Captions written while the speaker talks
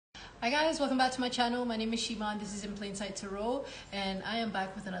Hi guys, welcome back to my channel. My name is Syima and this is In Plain Sight Tarot, and I am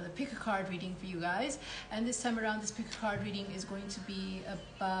back with another pick a card reading for you guys. And this time around, this pick a card reading is going to be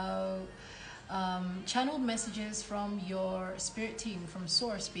about channeled messages from your spirit team, from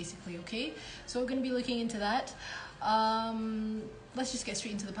source basically, okay? So we're going to be looking into that. Let's just get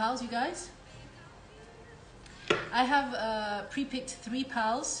straight into the piles, you guys. I have pre-picked three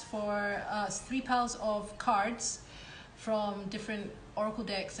piles of cards from different oracle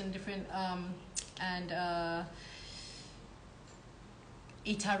decks and different a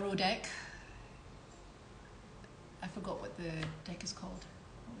tarot deck. I forgot what the deck is called.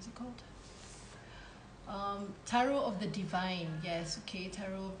 What was it called? Tarot of the Divine. Yes, okay,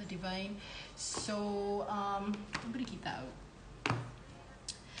 Tarot of the Divine. So I'm gonna keep that out.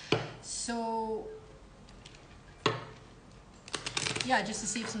 So yeah, just to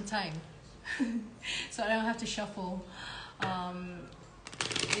save some time. So I don't have to shuffle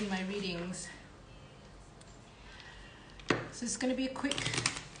in my readings. So it's going to be a quick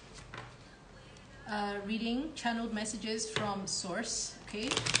reading, channeled messages from source, okay?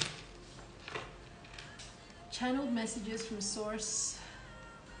 Channeled messages from source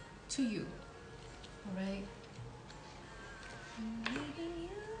to you, all right?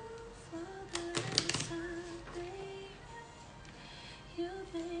 You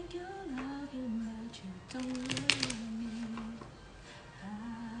think you're loving, but you don't love me.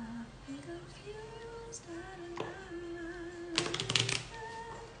 I've been confused out of my mind.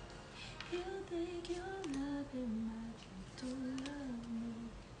 You think you're loving, but you don't love me.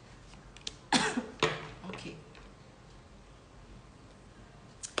 Okay.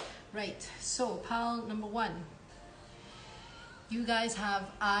 Right, so pile number one. You guys have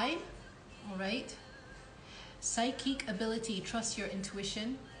I, all right? Psychic ability, trust your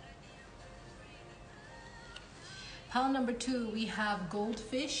intuition. Pile number two, we have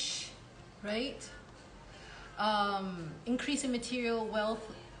goldfish, right? Increase in material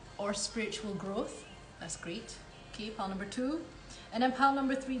wealth or spiritual growth. That's great. Okay, pile number two. And then pile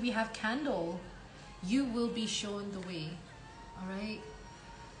number three, we have candle. You will be shown the way. All right.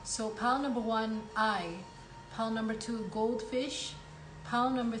 So pile number one, I. Pile number two, goldfish. Pile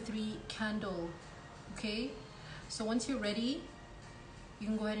number three, candle. Okay. So once you're ready, you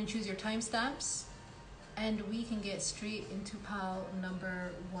can go ahead and choose your timestamps and we can get straight into pile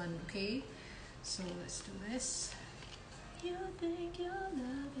number one, okay? So let's do this. You think you're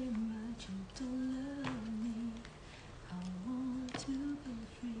loving, but you don't love me. I want to be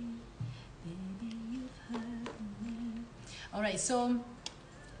free, baby, you've hurt me. All right, so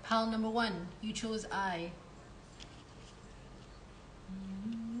pile number one, you chose I.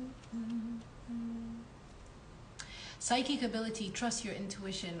 Psychic ability, trust your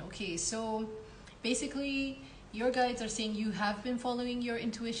intuition. Okay, so basically your guides are saying you have been following your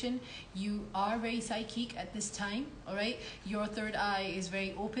intuition. You are very psychic at this time, all right? Your third eye is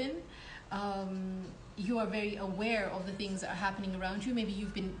very open. You are very aware of the things that are happening around you. Maybe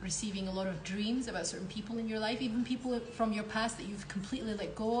you've been receiving a lot of dreams about certain people in your life, even people from your past that you've completely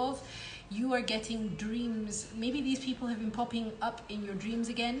let go of. You are getting dreams. Maybe these people have been popping up in your dreams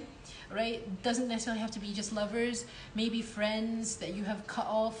again, right? Doesn't necessarily have to be just lovers, maybe friends that you have cut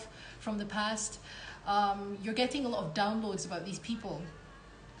off from the past. You're getting a lot of downloads about these people.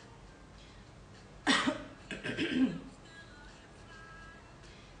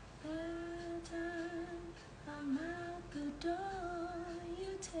 I'm out the door,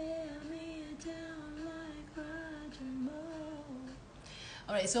 you tear me down like Roger Moore.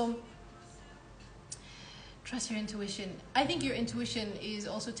 All right, so trust your intuition. I think your intuition is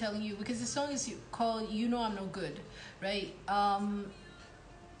also telling you, because the song is called You Know I'm No Good, right?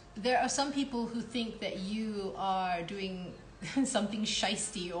 There are some people who think that you are doing something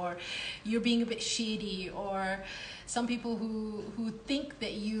shisty, or you're being a bit shady, or some people who think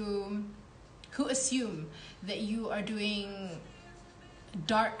that who assume that you are doing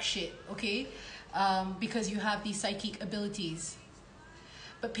dark shit, okay? Because you have these psychic abilities.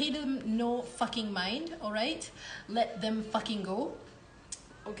 But pay them no fucking mind, all right? Let them fucking go,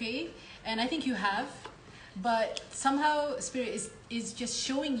 okay? And I think you have, but somehow Spirit is just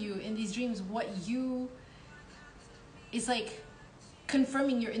showing you in these dreams what it's like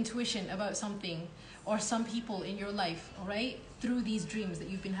confirming your intuition about something or some people in your life, all right? Through these dreams that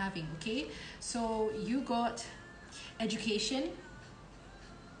you've been having, okay? So you got education.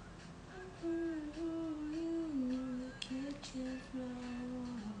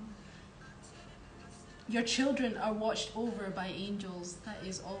 Your children are watched over by angels. That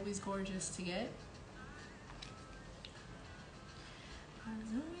is always gorgeous to get.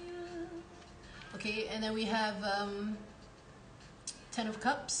 Okay, and then we have 10 of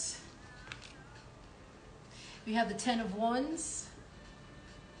Cups. We have the 10 of Wands.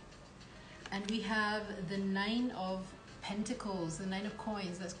 And we have the 9 of Pentacles, the 9 of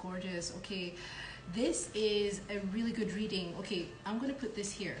Coins. That's gorgeous. Okay, this is a really good reading. Okay, I'm going to put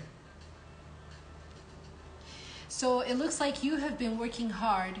this here. So it looks like you have been working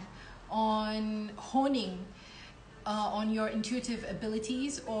hard on honing on your intuitive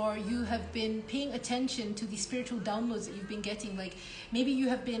abilities, or you have been paying attention to the spiritual downloads that you've been getting. Like maybe you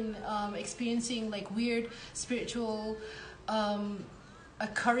have been experiencing like weird spiritual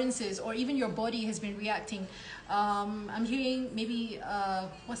occurrences, or even your body has been reacting. I'm hearing maybe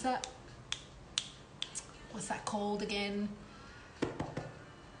what's that called again?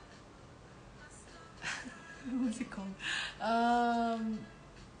 What's it called?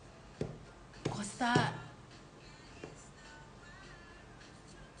 What's that?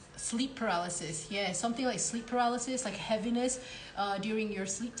 Sleep paralysis. Yeah, something like sleep paralysis, like heaviness during your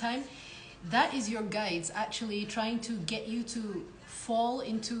sleep time. That is your guides actually trying to get you to fall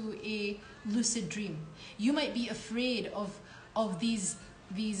into a lucid dream. You might be afraid of these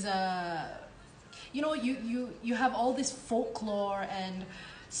you know, you have all this folklore and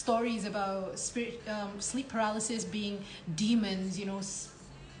stories about sleep paralysis being demons, you know.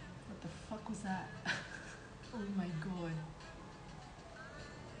 What the fuck was that? Oh my god.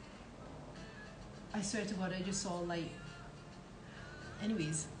 I swear to God, I just saw light.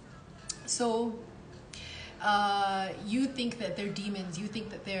 Anyways, so you think that they're demons. You think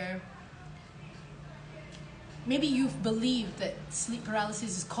that they're... Maybe you've believed that sleep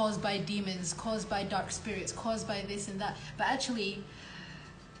paralysis is caused by demons, caused by dark spirits, caused by this and that. But actually,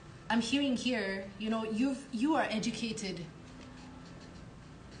 I'm hearing here, you know, you are educated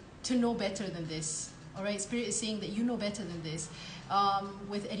to know better than this. All right, Spirit is saying that you know better than this.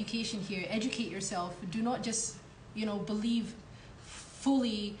 With education here, educate yourself. Do not just, you know, believe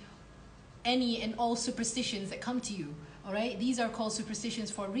fully any and all superstitions that come to you. All right, these are called superstitions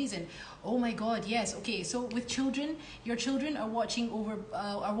for a reason. Oh my God, yes. Okay, so with children, your children are watched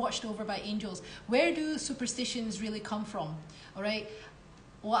over by angels. Where do superstitions really come from? All right,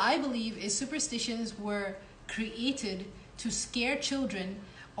 what I believe is superstitions were created to scare children,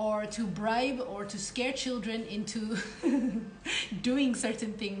 or to bribe or to scare children into doing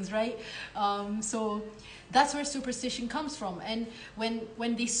certain things, right? So that's where superstition comes from. And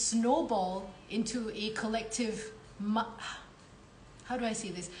when they snowball into a collective, how do I say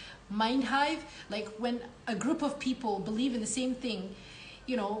this? Mind hive, like when a group of people believe in the same thing,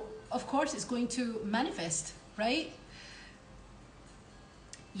 you know, of course it's going to manifest, right?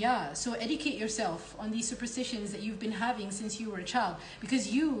 Yeah, so educate yourself on these superstitions that you've been having since you were a child, because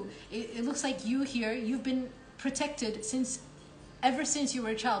it looks like you here, you've been protected ever since you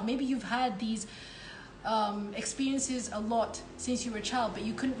were a child. Maybe you've had these experiences a lot since you were a child, but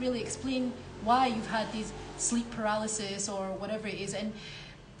you couldn't really explain why you've had these sleep paralysis or whatever it is. And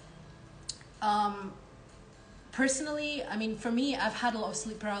personally, I mean, for me, I've had a lot of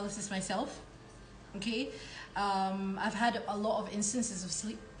sleep paralysis myself. Okay, I've had a lot of instances of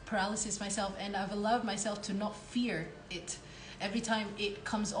sleep paralysis myself, and I've allowed myself to not fear it every time it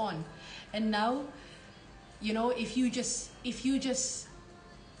comes on. And now, you know, if you just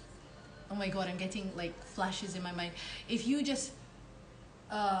oh my God, I'm getting like flashes in my mind. If you just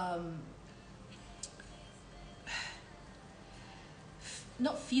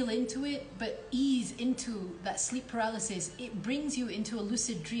not feel into it, but ease into that sleep paralysis, it brings you into a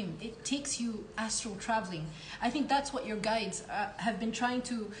lucid dream. It takes you astral traveling. I think that's what your guides have been trying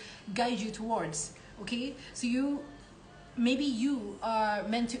to guide you towards. Okay, so maybe you are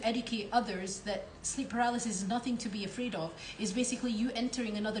meant to educate others that sleep paralysis is nothing to be afraid of. It's basically you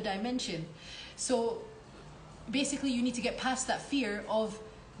entering another dimension. So basically you need to get past that fear of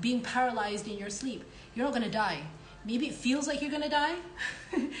being paralyzed in your sleep. You're not going to die. Maybe it feels like you're going to die.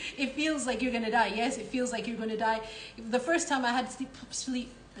 It feels like you're going to die. Yes, it feels like you're going to die. The first time I had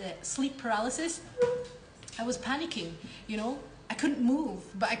sleep paralysis, I was panicking, you know. I couldn't move,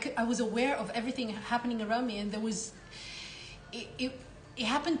 but I was aware of everything happening around me, and it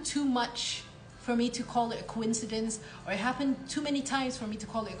happened too much for me to call it a coincidence, or it happened too many times for me to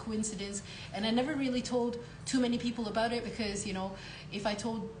call it a coincidence. And I never really told too many people about it, because, you know, if I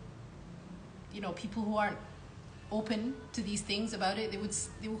told, you know, people who aren't open to these things about it, they would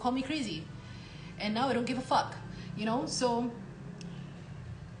call me crazy. And now I don't give a fuck, you know. So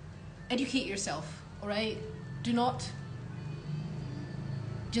educate yourself, all right? Do not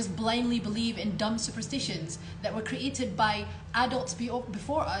just blindly believe in dumb superstitions that were created by adults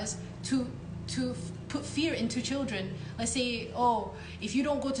before us to put fear into children. Let's say, oh, if you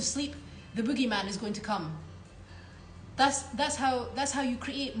don't go to sleep, the boogeyman is going to come. That's how you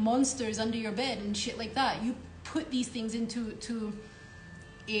create monsters under your bed and shit like that. put these things into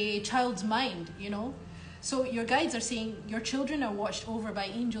a child's mind, you know. So your guides are saying your children are watched over by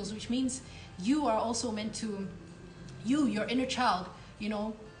angels, which means you are also meant to, your inner child, you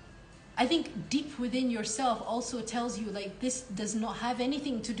know, I think deep within yourself also tells you like this does not have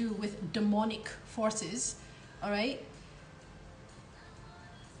anything to do with demonic forces, all right?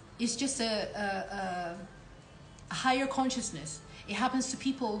 It's just a higher consciousness. It happens to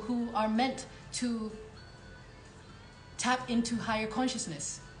people who are meant to tap into higher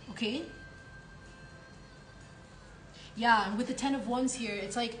consciousness, okay? Yeah, and with the 10 of Wands here,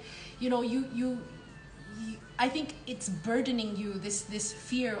 it's like, you know, you I think it's burdening you, this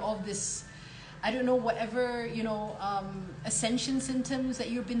fear of this, I don't know, whatever, you know, ascension symptoms that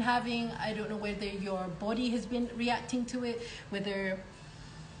you've been having. I don't know whether your body has been reacting to it, whether,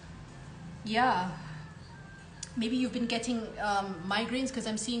 yeah, maybe you've been getting migraines, because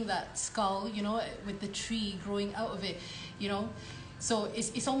I'm seeing that skull, you know, with the tree growing out of it, you know. So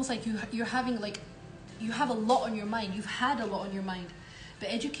it's almost like you're having like, you have a lot on your mind. You've had a lot on your mind. But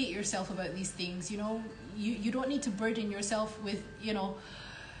educate yourself about these things, you know. You don't need to burden yourself with, you know,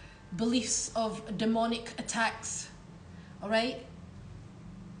 beliefs of demonic attacks, all right?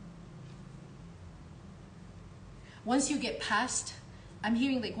 Once you get past, I'm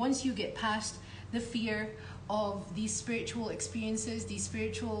hearing like once you get past the fear of these spiritual experiences, these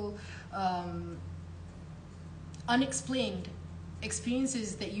spiritual unexplained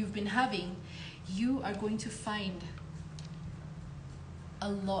experiences that you've been having, you are going to find a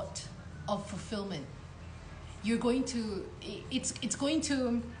lot of fulfillment. You're going to, it's going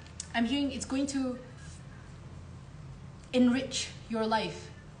to, I'm hearing it's going to enrich your life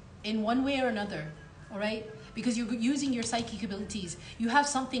in one way or another, all right? Because you're using your psychic abilities. You have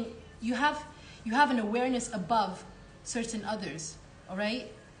something, you have an awareness above certain others, all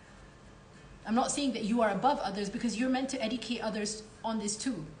right? I'm not saying that you are above others, because you're meant to educate others on this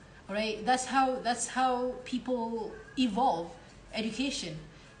too, all right? That's how people evolve, education,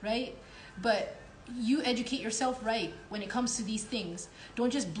 right? But you educate yourself right when it comes to these things.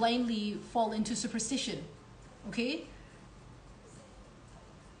 Don't just blindly fall into superstition, okay?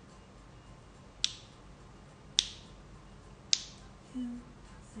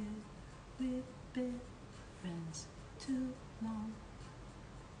 We've been friends too long.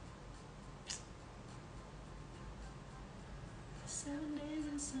 7 days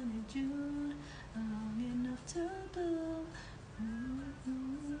in sunny June, long enough to bloom.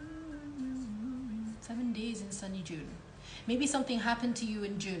 7 days in sunny June. Maybe something happened to you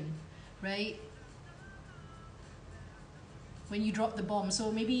in June, right? When you dropped the bomb.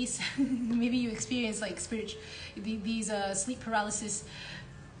 So maybe maybe you experience like these sleep paralysis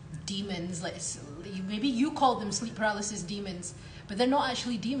demons. Like maybe you call them sleep paralysis demons, but they're not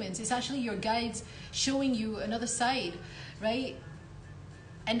actually demons. It's actually your guides showing you another side, right?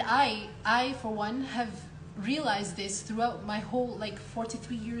 And I for one have realized this throughout my whole like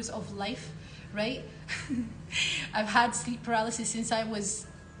 43 years of life, right? I've had sleep paralysis since I was,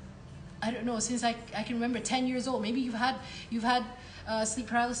 I don't know, since I can remember, 10 years old. Maybe you've had sleep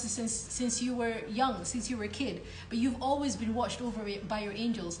paralysis since you were young, since you were a kid. But you've always been watched over by your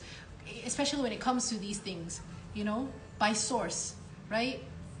angels, especially when it comes to these things, you know, by source, right?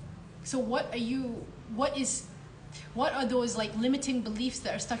 So what are those like limiting beliefs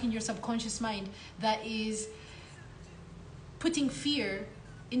that are stuck in your subconscious mind that is putting fear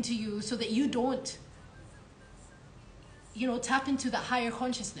into you so that you don't, you know, tap into that higher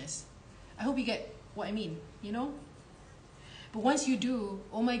consciousness? I hope you get what I mean, you know? But once you do,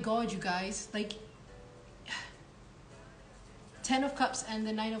 oh my God, you guys, like 10 of Cups and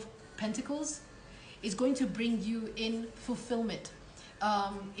the 9 of Pentacles is going to bring you in fulfillment.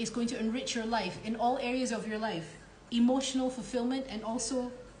 It's going to enrich your life in all areas of your life. Emotional fulfillment and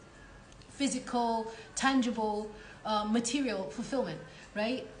also physical, tangible, material fulfillment,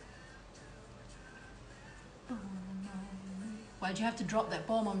 right? Why'd you have to drop that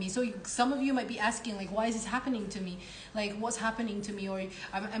bomb on me? So some of you might be asking, like, why is this happening to me? Like, what's happening to me? Or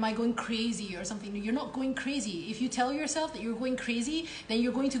am I going crazy or something? You're not going crazy. If you tell yourself that you're going crazy, then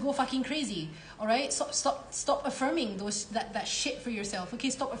you're going to go fucking crazy. All right? Stop affirming that shit for yourself.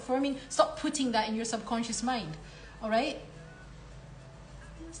 Okay? Stop affirming. Stop putting that in your subconscious mind. All right?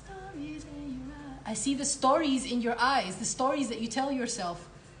 I see the stories in your eyes. The stories that you tell yourself.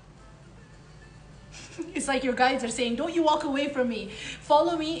 It's like your guides are saying, don't you walk away from me.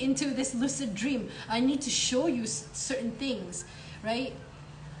 Follow me into this lucid dream. I need to show you certain things, right?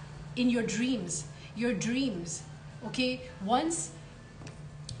 In your dreams, okay? Once,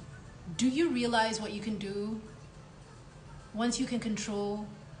 do you realize what you can do? Once you can control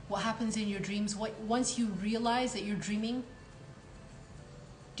what happens in your dreams, once you realize that you're dreaming,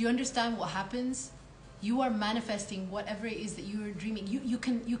 do you understand what happens? You are manifesting whatever it is that you are dreaming. You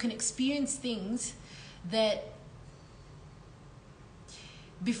can experience things that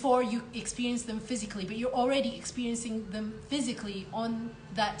before you experience them physically, but you're already experiencing them physically on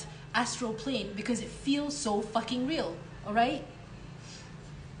that astral plane because it feels so fucking real, all right?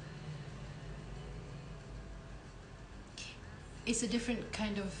 It's a different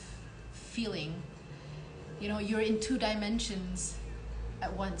kind of feeling. You know, you're in 2 dimensions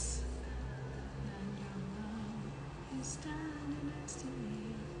at once. And your love is standing next to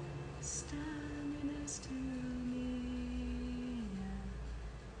me, standing next to me.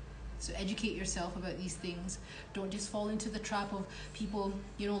 So educate yourself about these things. Don't just fall into the trap of people,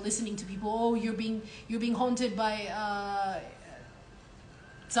 you know, listening to people. Oh, you're being haunted by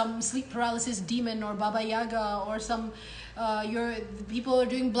some sleep paralysis demon or Baba Yaga, or some people are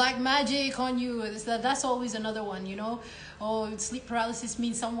doing black magic on you. That's always another one, you know. Oh, sleep paralysis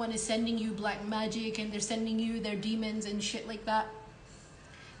means someone is sending you black magic and they're sending you their demons and shit like that.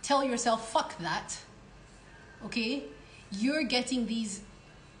 Tell yourself, fuck that. Okay? You're getting these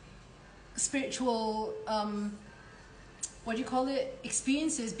spiritual what do you call it,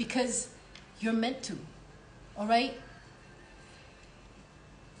 experiences because you're meant to. All right?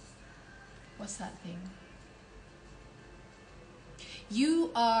 What's that thing? You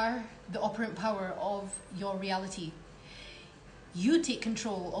are the operant power of your reality. You take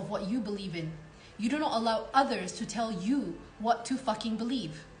control of what you believe in. You do not allow others to tell you what to fucking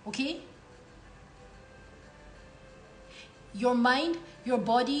believe. Okay? Your mind, your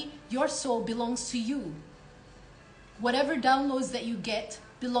body, your soul belongs to you. Whatever downloads that you get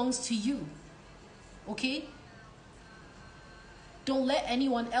belongs to you. Okay? Don't let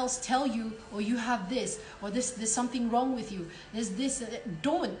anyone else tell you, oh, you have this, or there's something wrong with you. There's this.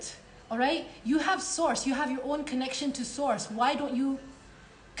 Don't. All right? You have source. You have your own connection to source. Why don't you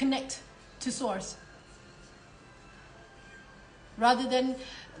connect to source? Rather than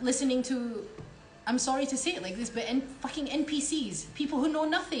listening to, I'm sorry to say it like this, but fucking NPCs, people who know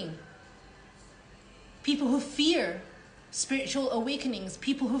nothing. People who fear spiritual awakenings,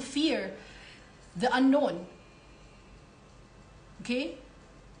 people who fear the unknown. Okay?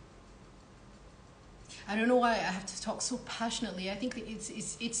 I don't know why I have to talk so passionately. I think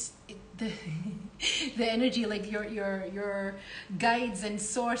it's the the energy, like your guides and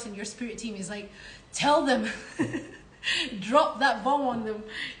source and your spirit team is like, tell them, drop that bomb on them,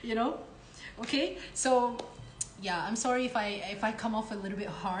 you know? Okay? So yeah, I'm sorry if I come off a little bit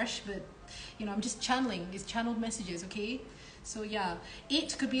harsh, but you know, I'm just channeling. It's channeled messages, okay? So yeah,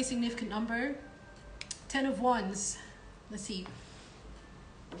 8 could be a significant number. 10 of Wands. Let's see.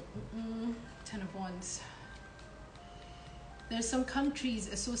 10 of Wands. There's some countries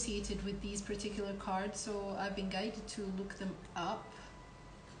associated with these particular cards, so I've been guided to look them up.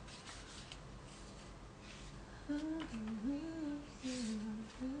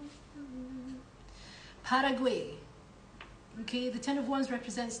 Paraguay. Okay, the 10 of Wands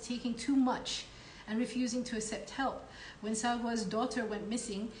represents taking too much and refusing to accept help. When Sagua's daughter went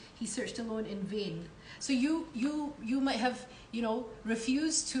missing, he searched alone in vain. So you might have, you know,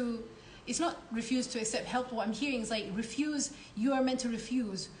 refused to, it's not refuse to accept help. What I'm hearing is like refuse, you are meant to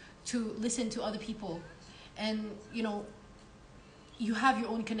refuse to listen to other people. And, you know, you have your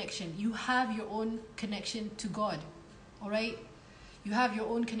own connection. You have your own connection to God, all right? You have your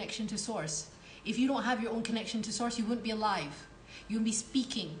own connection to source. If you don't have your own connection to source, you wouldn't be alive. You wouldn't be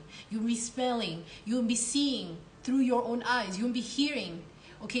speaking. You wouldn't be smelling. You wouldn't be seeing through your own eyes. You wouldn't be hearing,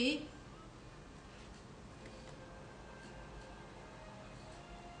 okay?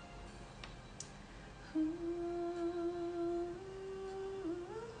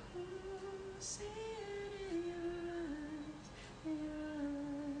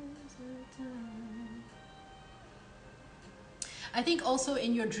 I think also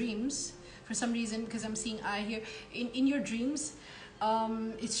in your dreams, for some reason, because I'm seeing I here, in your dreams,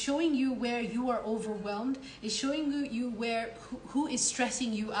 it's showing you where you are overwhelmed. It's showing you where who is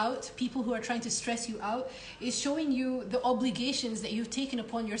stressing you out, people who are trying to stress you out. It's showing you the obligations that you've taken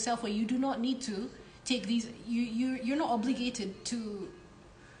upon yourself where you do not need to take these. You're not obligated to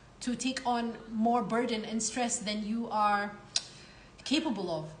take on more burden and stress than you are capable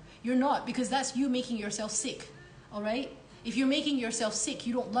of. You're not, because that's you making yourself sick. All right? If you're making yourself sick,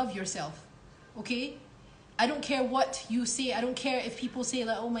 you don't love yourself. Okay? I don't care what you say. I don't care if people say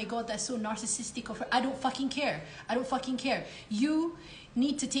like, oh my God, that's so narcissistic of her. I don't fucking care. I don't fucking care. You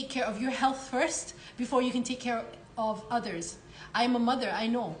need to take care of your health first before you can take care of others. I am a mother, I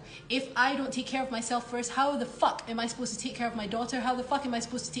know. If I don't take care of myself first, how the fuck am I supposed to take care of my daughter? How the fuck am I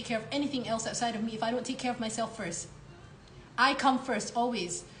supposed to take care of anything else outside of me if I don't take care of myself first? I come first,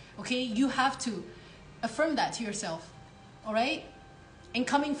 always. Okay? You have to affirm that to yourself. All right? And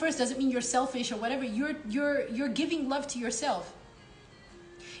coming first doesn't mean you're selfish or whatever. You're giving love to yourself.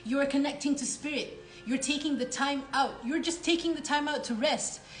 You're connecting to spirit. You're taking the time out. You're just taking the time out to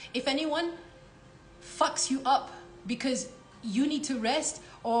rest. If anyone fucks you up because you need to rest,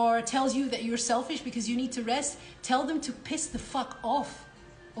 or tells you that you're selfish because you need to rest, tell them to piss the fuck off.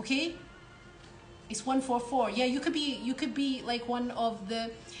 Okay? It's 144. Yeah, you could be like one of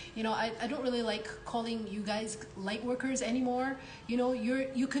the, you know, I don't really like calling you guys light workers anymore. You know,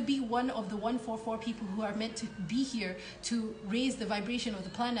 you could be one of the 144 people who are meant to be here to raise the vibration of the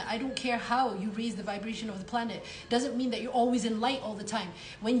planet. I don't care how you raise the vibration of the planet. Doesn't mean that you're always in light all the time.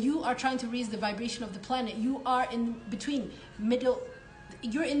 When you are trying to raise the vibration of the planet, you are in between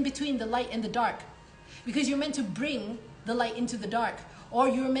you're in between the light and the dark, because you're meant to bring the light into the dark, or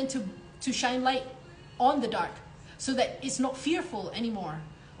you're meant to shine light on the dark so that it's not fearful anymore.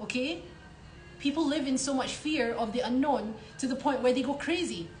 Okay? People live in so much fear of the unknown to the point where they go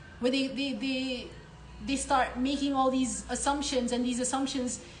crazy, where they start making all these assumptions, and these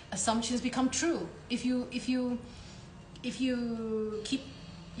assumptions become true if you keep,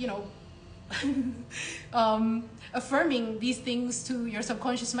 you know, affirming these things to your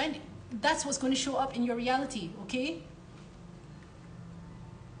subconscious mind. That's what's going to show up in your reality. Okay?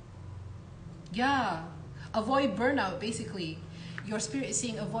 Yeah, avoid burnout. Basically, your spirit is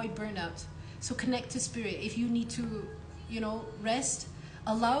saying avoid burnout. So connect to spirit. If you need to, you know, rest,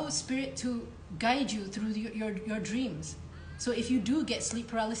 allow spirit to guide you through your dreams. So if you do get sleep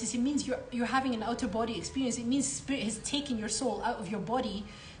paralysis, it means you're having an outer body experience. It means spirit has taken your soul out of your body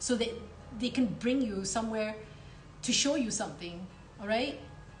so that they can bring you somewhere to show you something. All right?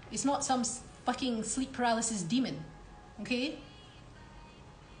 It's not some fucking sleep paralysis demon. Okay?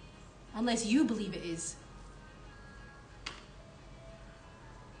 Unless you believe it is.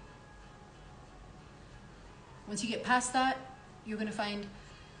 Once you get past that, you're gonna find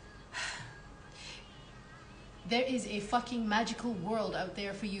there is a fucking magical world out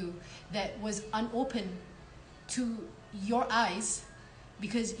there for you that was unopened to your eyes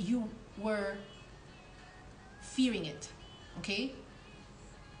because you were fearing it. Okay?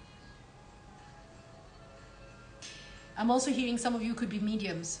 I'm also hearing some of you could be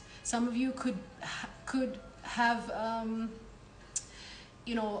mediums. Some of you could have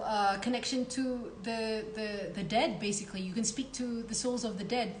connection to the dead. Basically, you can speak to the souls of the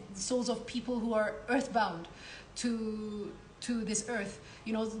dead, the souls of people who are earthbound to this earth.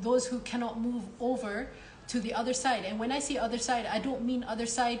 You know, those who cannot move over to the other side. And when I say other side, I don't mean other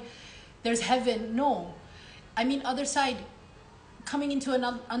side there's heaven. No, I mean other side, coming into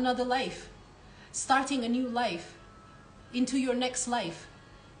another life, starting a new life, into your next life.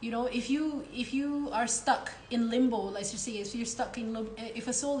 You know, if you are stuck in limbo, let's just say, if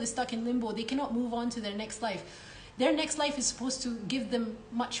a soul is stuck in limbo, they cannot move on to their next life. Their next life is supposed to give them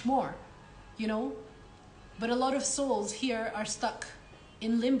much more, you know. But a lot of souls here are stuck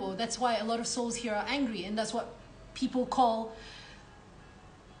in limbo. That's why a lot of souls here are angry, and that's what people call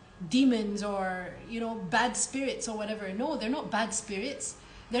demons, or, you know, bad spirits or whatever. No, they're not bad spirits.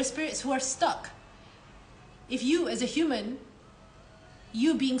 They're spirits who are stuck. If you, as a human,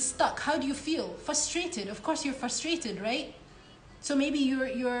 you being stuck, how do you feel? Frustrated. Of course you're frustrated, right? So maybe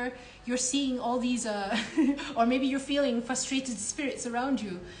you're seeing all these or maybe you're feeling frustrated spirits around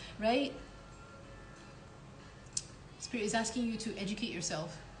you, right? Spirit is asking you to educate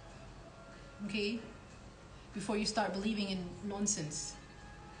yourself, okay? Before you start believing in nonsense,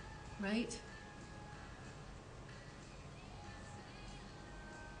 right?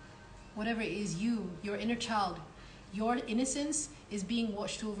 Whatever it is, your inner child, your innocence is being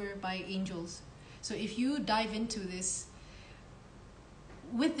watched over by angels. So if you dive into this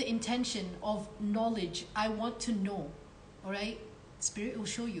with the intention of knowledge, I want to know, all right? Spirit will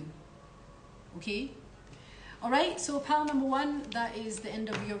show you, okay? All right, so pile number 1, that is the end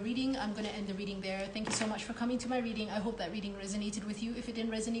of your reading. I'm going to end the reading there. Thank you so much for coming to my reading. I hope that reading resonated with you. If it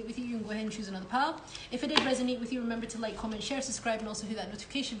didn't resonate with you, you can go ahead and choose another pile. If it did resonate with you, remember to like, comment, share, subscribe, and also hit that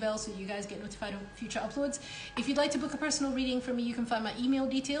notification bell so you guys get notified of future uploads. If you'd like to book a personal reading from me, you can find my email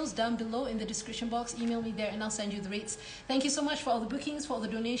details down below in the description box. Email me there and I'll send you the rates. Thank you so much for all the bookings, for all the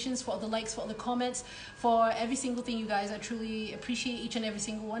donations, for all the likes, for all the comments, for every single thing, you guys. I truly appreciate each and every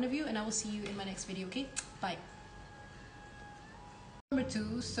single one of you, and I will see you in my next video, okay? Bye. Number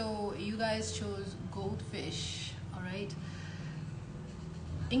 2, so you guys chose goldfish. All right,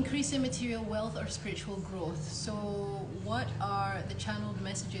 increase in material wealth or spiritual growth. So what are the channeled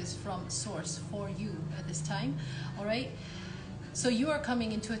messages from source for you at this time? All right, so you are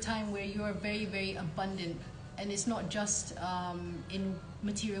coming into a time where you are very, very abundant, and it's not just in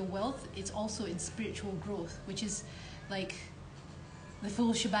material wealth, it's also in spiritual growth, which is like the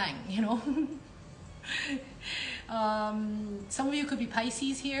full shebang, you know. Some of you could be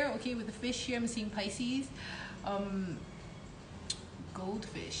Pisces here, okay, with the fish here. I'm seeing Pisces.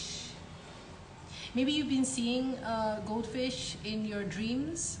 Goldfish. Maybe you've been seeing goldfish in your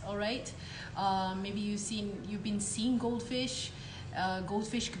dreams, all right? Maybe you've been seeing goldfish.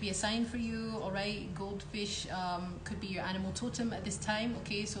 Goldfish could be a sign for you, all right? Goldfish could be your animal totem at this time,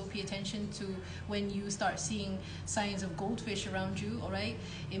 okay? So pay attention to when you start seeing signs of goldfish around you, all right?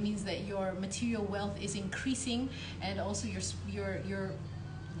 It means that your material wealth is increasing, and also you're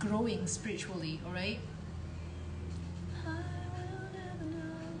growing spiritually, all right?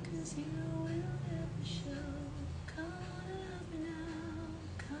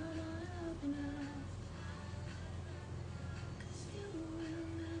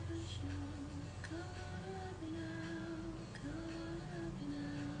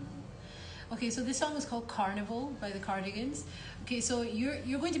 Okay, so this song is called Carnival by the Cardigans. Okay, so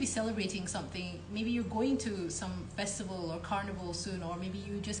you're going to be celebrating something. Maybe you're going to some festival or carnival soon, or maybe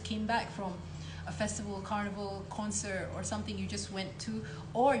you just came back from a festival, carnival, concert, or something you just went to,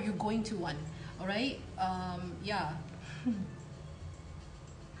 or you're going to one, all right? Yeah.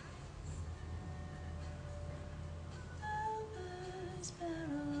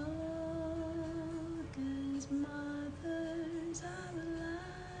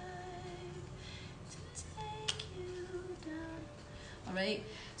 All right,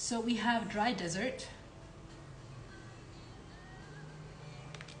 so we have dry desert,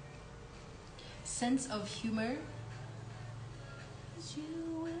 sense of humor,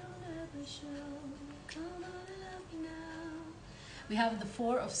 we have the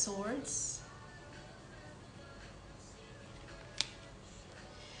Four of Swords,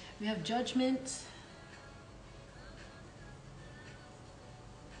 we have judgment,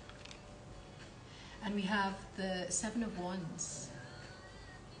 and we have the Seven of Wands.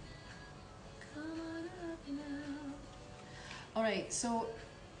 All right, so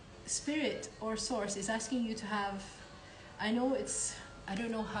spirit or source is asking you to have, I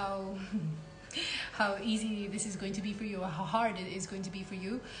don't know how how easy this is going to be for you, or how hard it is going to be for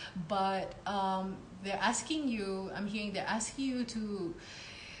you, but they're asking you, I'm hearing they're asking you to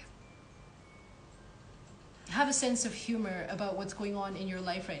have a sense of humor about what's going on in your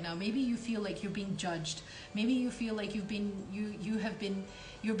life right now. Maybe you feel like you're being judged. Maybe you feel like you're being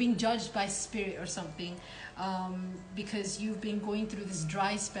judged by spirit or something, because you've been going through this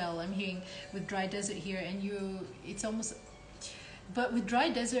dry spell. I'm hearing with dry desert here, and it's almost, but with dry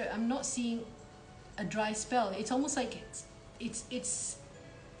desert, I'm not seeing a dry spell. It's almost like it's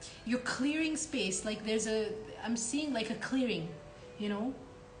you're clearing space. Like I'm seeing like a clearing, you know.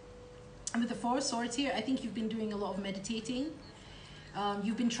 And with the Four of Swords here, I think you've been doing a lot of meditating.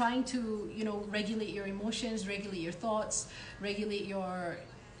 You've been trying to, you know, regulate your emotions, regulate your thoughts, regulate your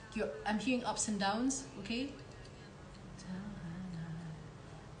I'm hearing ups and downs, okay?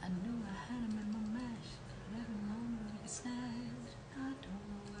 I knew I had him in my mash, every moment it's snatched. I don't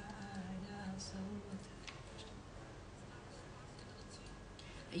know why I got so attached.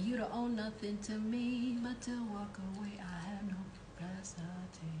 You don't own nothing to me, but to walk away, I have no capacity.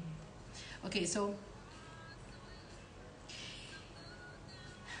 Okay, so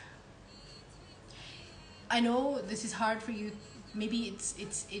I know this is hard for you. Maybe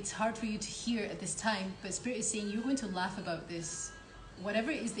it's hard for you to hear at this time, but Spirit is saying you're going to laugh about this. Whatever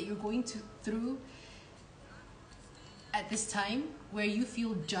it is that you're going through at this time, where you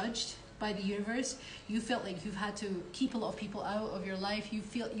feel judged by the universe, you felt like you've had to keep a lot of people out of your life. You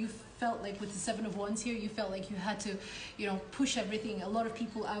felt like with the Seven of Wands here, you felt like you had to, you know, push a lot of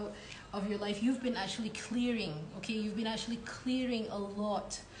people out of your life. You've been actually clearing, okay? You've been actually clearing a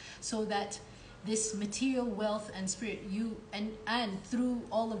lot, so that this material wealth and spirit, and through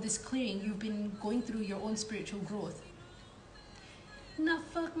all of this clearing, you've been going through your own spiritual growth. Not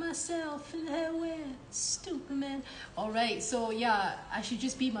fuck myself in the head with, stupid man. All right, so yeah, I should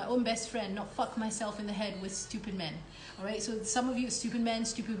just be my own best friend, not fuck myself in the head with stupid men. All right, so some of you, stupid men,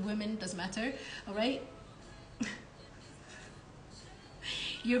 stupid women, doesn't matter. All right.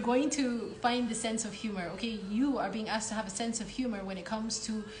 You're going to find the sense of humor, okay? You are being asked to have a sense of humor when it comes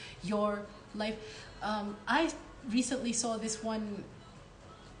to your life. I recently saw this one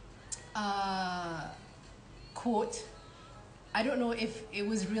quote. I don't know if it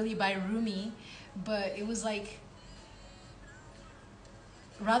was really by Rumi, but it was like,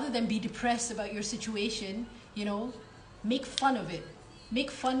 rather than be depressed about your situation, you know, make fun of it. Make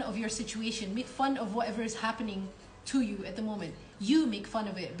fun of your situation. Make fun of whatever is happening to you at the moment. You make fun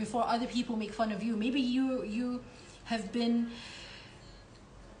of it before other people make fun of you. Maybe you have been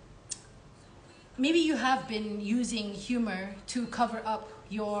using humor to cover up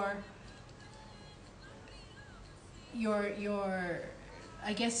your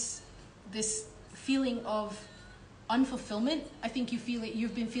I guess this feeling of unfulfillment. I think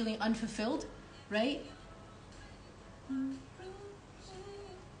you've been feeling unfulfilled, right?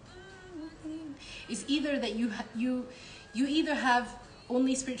 It's either that you either have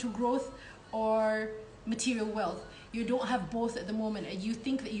only spiritual growth or material wealth. You don't have both at the moment, and you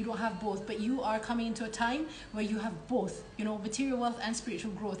think that you don't have both, but you are coming into a time where you have both, you know, material wealth and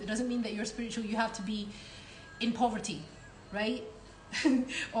spiritual growth. It doesn't mean that you're spiritual, you have to be in poverty, right?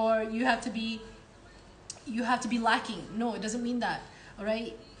 Or you have to be lacking. No, it doesn't mean that, all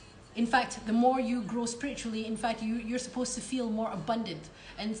right? In fact, the more you grow spiritually, in fact, you're supposed to feel more abundant,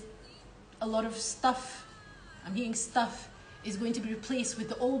 and a lot of stuff, I'm hearing stuff, is going to be replaced with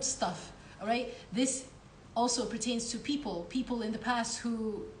the old stuff, all right? This also pertains to people in the past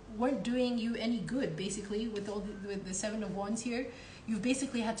who weren't doing you any good, basically, with the Seven of Wands here. You've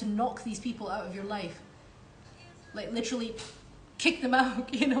basically had to knock these people out of your life. Like, literally kick them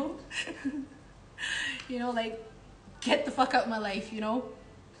out, you know? You know, like, get the fuck out of my life, you know?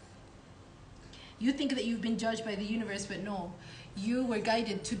 You think that you've been judged by the universe, but no. You were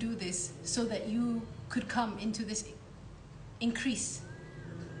guided to do this so that you could come into this increase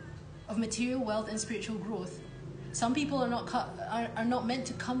of material wealth and spiritual growth. Some people are not meant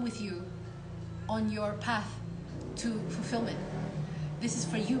to come with you on your path to fulfillment. This is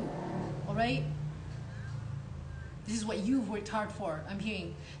for you, all right? This is what you've worked hard for, I'm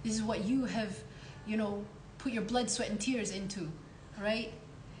hearing. This is what you have, you know, put your blood, sweat, and tears into, all right?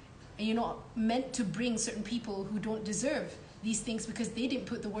 And you're not meant to bring certain people who don't deserve these things because they didn't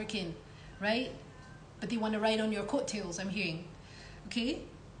put the work in, right? But they want to ride on your coattails, I'm hearing. Okay?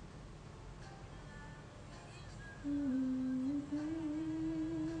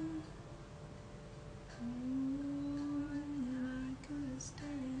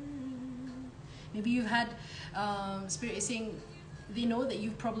 Maybe you've had, Spirit is saying, they know that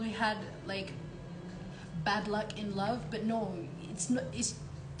you've probably had like bad luck in love, but no, it's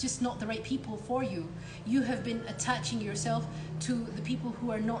just not the right people for you. You have been attaching yourself to the people who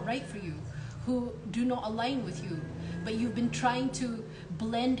are not right for you, who do not align with you, but you've been trying to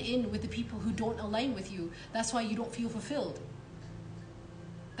blend in with the people who don't align with you. That's why you don't feel fulfilled.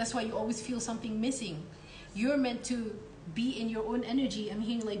 That's why you always feel something missing. You're meant to be in your own energy. I'm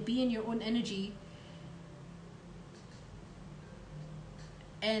hearing like be in your own energy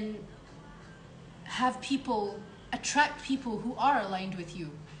and have people, attract people who are aligned with you.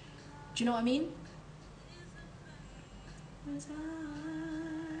 Do you know what I mean?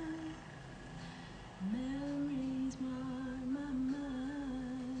 Memories mar my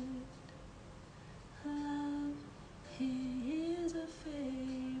mind. Love, here's a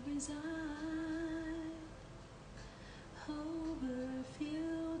fate reside over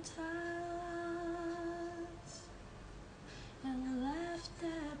field tides and laughed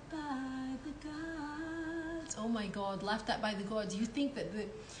at by the gods. Oh my God, laughed at by the gods. You think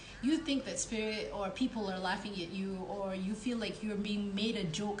that spirit or people are laughing at you, or you feel like you're being made a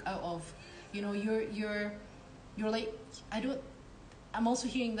joke out of. You know, you're like, I'm also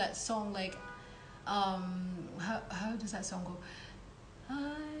hearing that song like, how does that song go?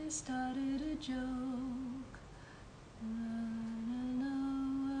 I started a joke,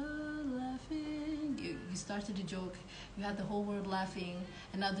 laughing. You started a joke, you had the whole world laughing,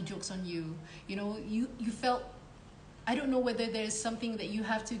 and now the joke's on you. You know, you felt, I don't know whether there's something that you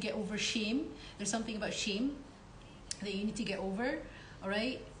have to get over shame. There's something about shame that you need to get over, all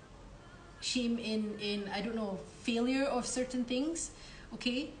right? Shame in I don't know, failure of certain things,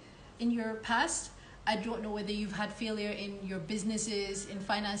 okay, in your past. I don't know whether you've had failure in your businesses, in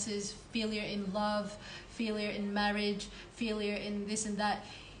finances, failure in love, failure in marriage, failure in this and that.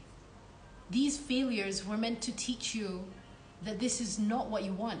 These failures were meant to teach you that this is not what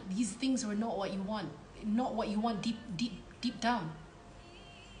you want. These things were not what you want. Not what you want deep down.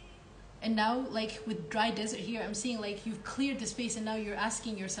 And now, like with dry desert here, I'm seeing like you've cleared the space, and now you're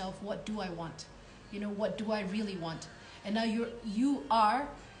asking yourself, what do I want? You know, what do I really want? And now you are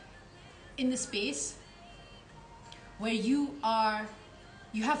in the space where you have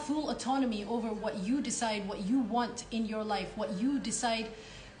full autonomy over what you decide, what you want in your life, what you decide,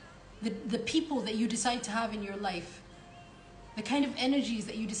 the people that you decide to have in your life. the kind of energies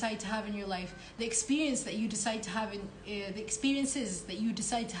that you decide to have in your life, the experience that you decide to have in the experiences that you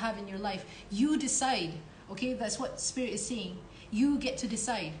decide to have in your life. You decide. Okay, that's what Spirit is saying. You get to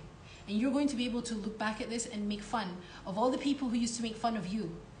decide. And you're going to be able to look back at this and make fun of all the people who used to make fun of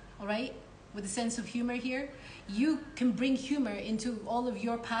you. All right? With a sense of humor here. You can bring humor into all of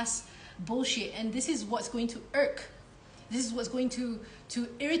your past bullshit. And this is what's going to irk. This is what's going to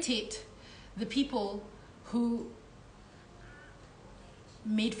irritate the people who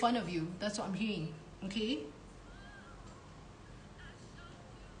made fun of you. That's what I'm hearing. Okay?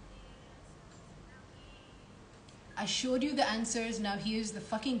 I showed you the answers. Now here's the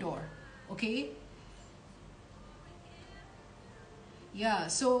fucking door. Okay? Yeah,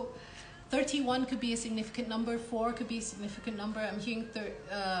 so 31 could be a significant number. 4 could be a significant number. I'm hearing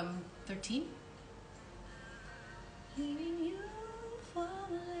 13. Leaving you for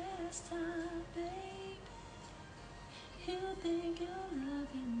the last time, baby. You think you're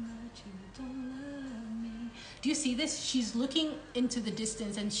loving, but you don't love me. Do you see this? She's looking into the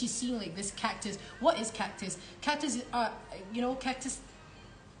distance and she's seeing like this cactus. What is cactus? Cactus are, cactus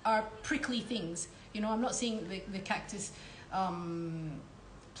are prickly things. I'm not saying the cactus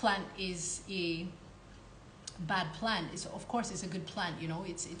plant is a bad plant. Of course it's a good plant.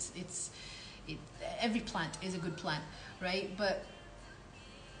 Every plant is a good plant, right? But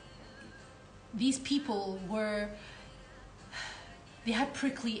these people they had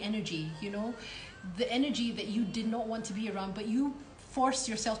prickly energy, the energy that you did not want to be around, but you forced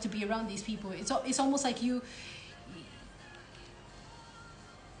yourself to be around these people. It's almost like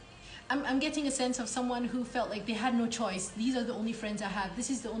I'm getting a sense of someone who felt like they had no choice. These are the only friends I have. This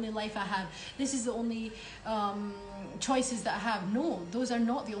is the only life I have. This is the only choices that I have. No, those are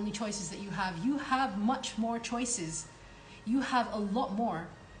not the only choices that you have. You have much more choices. You have a lot more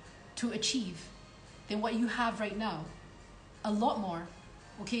to achieve than what you have right now. A lot more,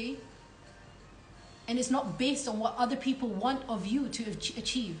 okay? And it's not based on what other people want of you to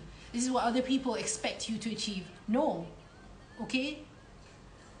achieve. This is what other people expect you to achieve. No, okay?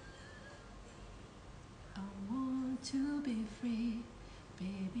 I want to be free,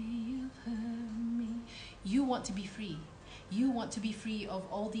 baby, you've heard me. You want to be free. You want to be free of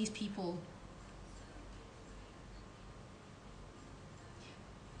all these people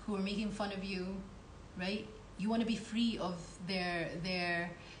who are making fun of you, right? You want to be free of their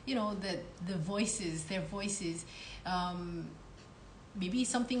the voices, their voices. Maybe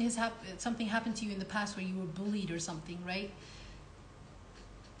something happened to you in the past where you were bullied or something, right?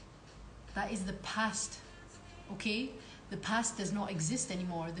 That is the past, okay? The past does not exist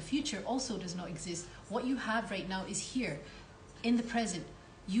anymore. The future also does not exist. What you have right now is here, in the present.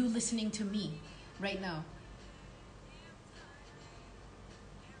 You listening to me right now.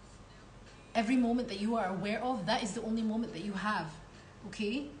 Every moment that you are aware of, that is the only moment that you have,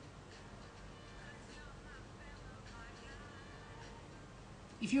 okay?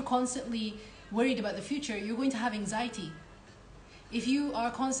 If you're constantly worried about the future, you're going to have anxiety. If you are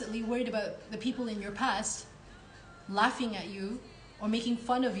constantly worried about the people in your past laughing at you or making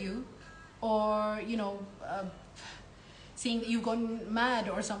fun of you or, saying that you've gone mad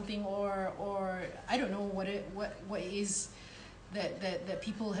or something or I don't know what it is that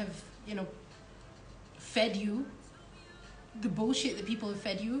people have, fed you, the bullshit that people have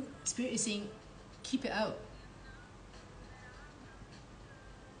fed you, Spirit is saying, keep it out.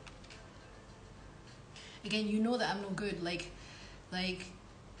 Again, you know that I'm no good. Like,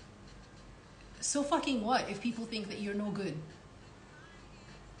 so fucking what if people think that you're no good?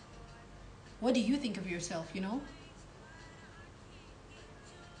 What do you think of yourself,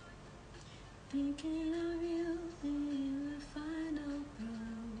 Thinking of you in the final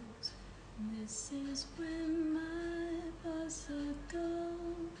throes. This is when my puzzle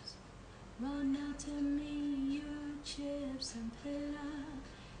goes. Run out to me your chips and pillow.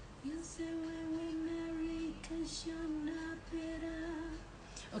 You say when we marry, 'cause you're not bitter.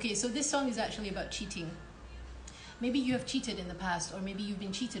 Okay, so this song is actually about cheating. Maybe you have cheated in the past, or maybe you've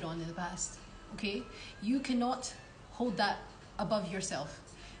been cheated on in the past. Okay? You cannot hold that above yourself.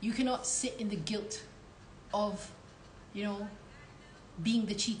 You cannot sit in the guilt of, being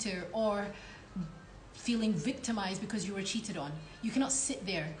the cheater or feeling victimized because you were cheated on. You cannot sit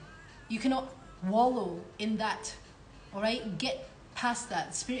there. You cannot wallow in that. All right? Get past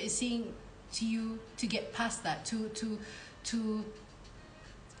that. Spirit is saying to you to get past that, to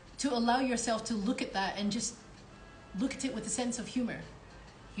allow yourself to look at that and just look at it with a sense of humor,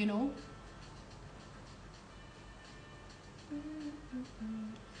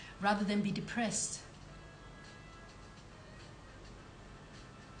 rather than be depressed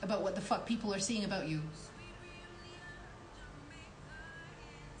about what the fuck people are saying about you.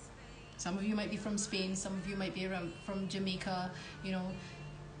 Some of you might be from Spain, some of you might be from Jamaica, you know,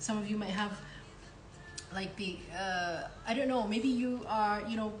 some of you might have like the, I don't know, maybe you are,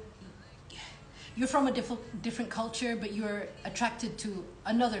 you know, you're from a different culture, but you're attracted to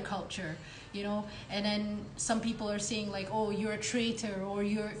another culture, you know, and then some people are saying like, oh, you're a traitor, or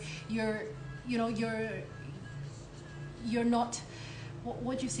you're you know, you're not,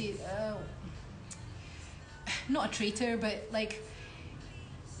 what do you say, not a traitor, but like,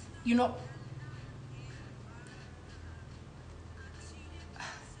 you're not,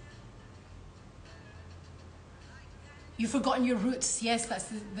 you've forgotten your roots. Yes,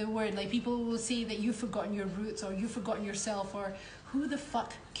 that's the word. Like, people will say that you've forgotten your roots, or you've forgotten yourself, or who the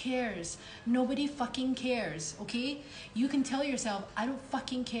fuck cares? Nobody fucking cares, okay? You can tell yourself, I don't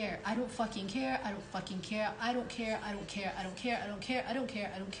fucking care. I don't fucking care. I don't fucking care. I don't care. I don't care. I don't care. I don't care. I don't care.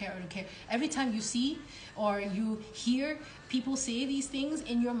 I don't care. I don't care. Every time you see or you hear people say these things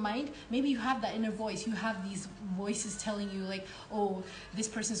in your mind, maybe you have that inner voice. You have these voices telling you like, oh, this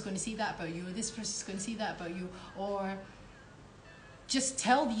person's going to say that about you, or this person's going to say that about you, or just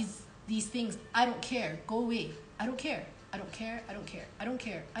tell these things. I don't care. Go away. I don't care. I don't care. I don't care. I don't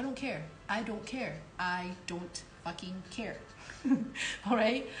care. I don't care. I don't care. I don't fucking care. All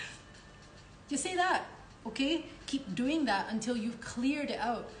right? Just say that, okay? Keep doing that until you've cleared it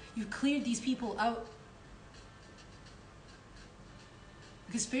out. You've cleared these people out.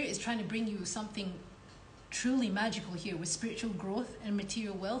 Because Spirit is trying to bring you something truly magical here with spiritual growth and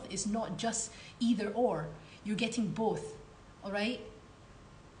material wealth. It's not just either or. You're getting both, all right?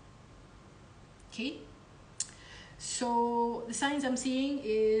 Okay? So the signs I'm seeing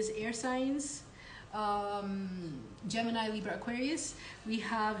is air signs, Gemini, Libra, Aquarius. We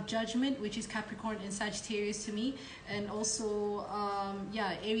have Judgment, which is Capricorn and Sagittarius to me, and also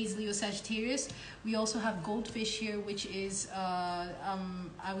yeah, Aries, Leo, Sagittarius. We also have Goldfish here, which is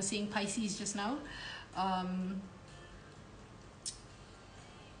I was saying Pisces just now.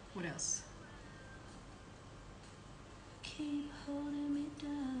 What else? Keep holding me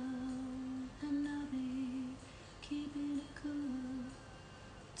down, and I'll be keeping it cool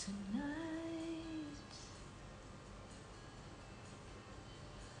tonight.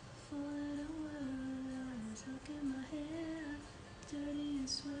 For the world, look at my hair, dirty and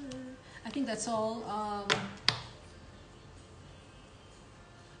sweat. I think that's all.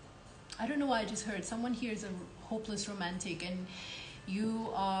 I don't know why I just heard someone here is a hopeless romantic, and you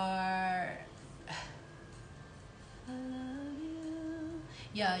are. I love you.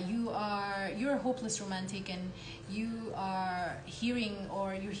 Yeah, you're a hopeless romantic, and you are hearing,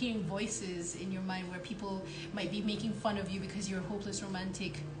 or you're hearing voices in your mind where people might be making fun of you because you're a hopeless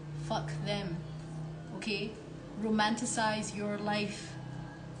romantic. Fuck them, okay? Romanticize your life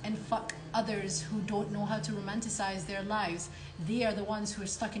and fuck others who don't know how to romanticize their lives. They are the ones who are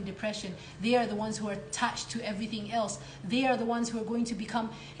stuck in depression. They are the ones who are attached to everything else. They are the ones who are going to become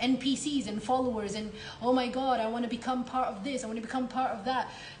NPCs and followers, and oh my god, I want to become part of this, I want to become part of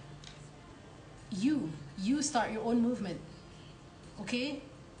that. You start your own movement, okay?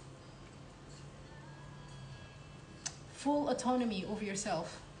 Full autonomy over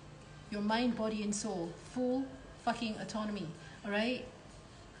yourself, your mind, body and soul. Full fucking autonomy, all right?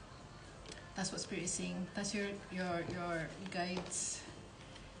 That's what Spirit is saying. That's your guides,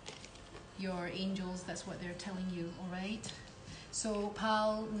 your angels. That's what they're telling you, all right? So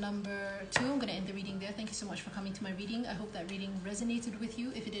pile number 2, I'm going to end the reading there. Thank you so much for coming to my reading. I hope that reading resonated with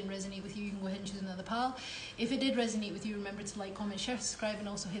you. If it didn't resonate with you, you can go ahead and choose another pile. If it did resonate with you, remember to like, comment, share, subscribe, and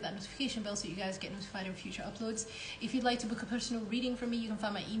also hit that notification bell so you guys get notified of future uploads. If you'd like to book a personal reading from me, you can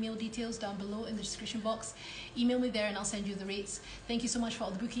find my email details down below in the description box. Email me there and I'll send you the rates. Thank you so much for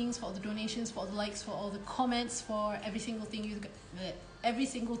all the bookings, for all the donations, for all the likes, for all the comments, for every single thing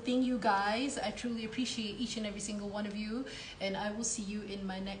you guys. I truly appreciate each and every single one of you, and I will see you in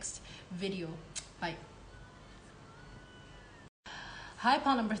my next video. Bye. Hi,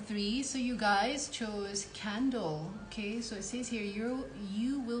 pile number 3. So you guys chose candle. Okay, so it says here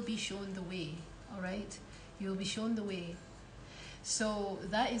you will be shown the way. All right, you will be shown the way. So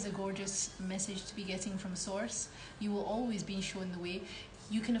that is a gorgeous message to be getting from source. You will always be shown the way.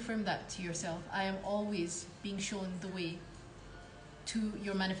 You can affirm that to yourself. I am always being shown the way to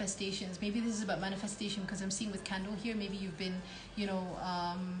your manifestations. Maybe this is about manifestation because I'm seeing with candle here. Maybe you've been, you know,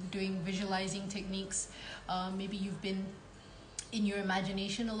 doing visualizing techniques. Maybe you've been in your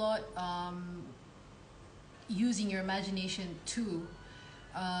imagination a lot, using your imagination to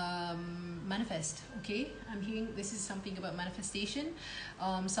manifest. Okay, I'm hearing this is something about manifestation.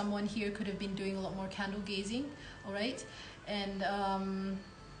 Someone here could have been doing a lot more candle gazing. All right, and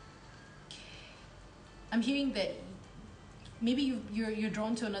I'm hearing that maybe you're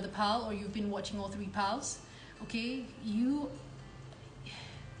drawn to another pal, or you've been watching all three pals. Okay, you're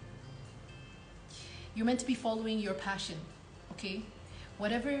meant to be following your passion. Okay,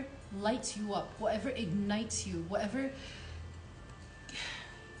 whatever lights you up, whatever ignites you, whatever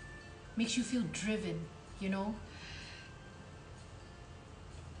makes you feel driven, you know.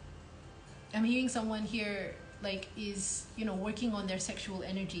 I'm hearing someone here like is, you know, working on their sexual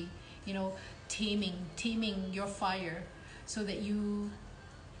energy, you know, taming your fire so that you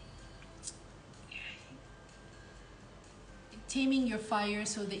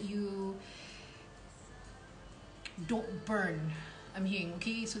don't burn. I'm hearing,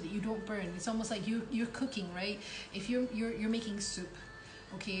 okay, so that you don't burn. It's almost like you're cooking, right? If you're making soup,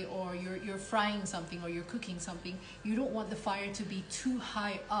 okay, or you're frying something, or you're cooking something, you don't want the fire to be too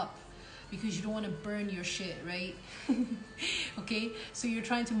high up because you don't want to burn your shit, right? Okay, so you're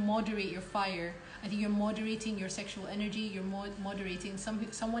trying to moderate your fire. I think you're moderating your sexual energy. You're moderating.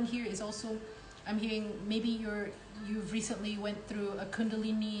 Someone here is also, I'm hearing, maybe you've recently went through a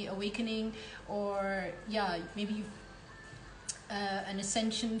Kundalini awakening, or yeah, maybe you've an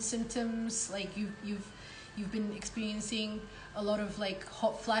ascension symptoms, like you've been experiencing a lot of like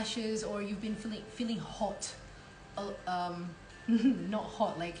hot flashes, or you've been feeling hot, not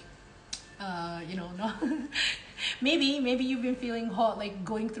hot like you know, not maybe you've been feeling hot, like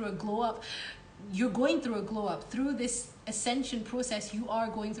going through a glow up. You're going through a glow up through this ascension process. You are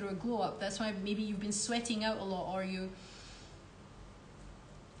going through a glow up. That's why maybe you've been sweating out a lot, or you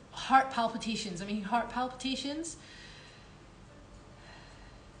heart palpitations. I mean, heart palpitations,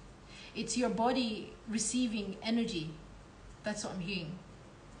 it's your body receiving energy. That's what I'm hearing.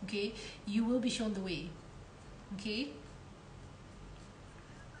 Okay, you will be shown the way. Okay,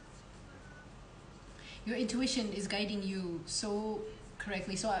 your intuition is guiding you so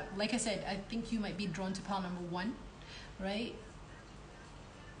correctly. So like I said, I think you might be drawn to pile number 1, right?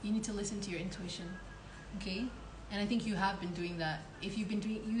 You need to listen to your intuition. Okay, and I think you have been doing that. If you've been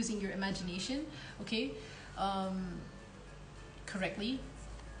using your imagination, okay, correctly.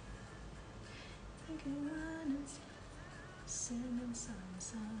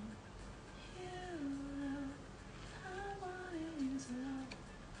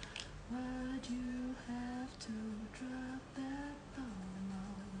 Why'd you have to drop that bomb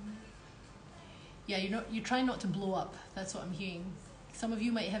on me? Yeah, you're trying not to blow up. That's what I'm hearing. Some of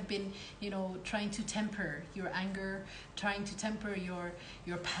you might have been, you know, trying to temper your anger, trying to temper your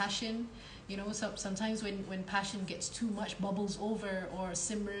passion. You know, sometimes when passion gets too much, bubbles over, or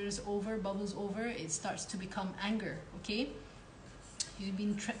simmers over, bubbles over, it starts to become anger. Okay, you've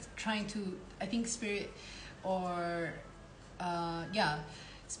been trying to, I think spirit, or yeah,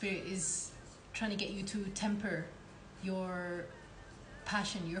 spirit is trying to get you to temper your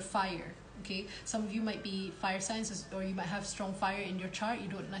passion, your fire. Okay, some of you might be fire signs, or you might have strong fire in your chart. You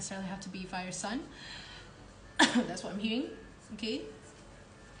don't necessarily have to be fire sun. That's what I'm hearing. Okay,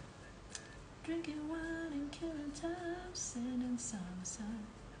 drinking wine and killing time, sending some sun.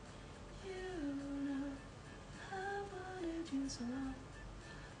 You know I wanted you so long.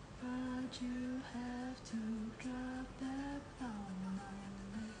 Why'd you have to drop that bomb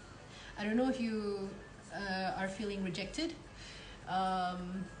on me? I don't know if you are feeling rejected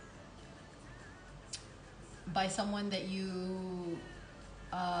by someone that you've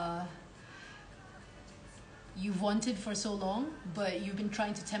wanted for so long, but you've been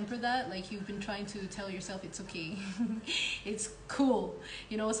trying to temper that. Like, you've been trying to tell yourself it's okay. It's cool,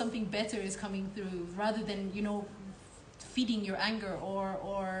 you know, something better is coming through, rather than, you know, feeding your anger,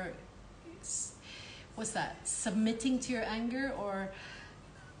 or what's that, submitting to your anger, or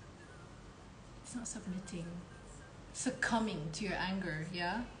it's not submitting, succumbing to your anger.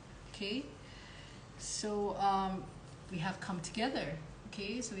 Yeah, okay, so we have come together.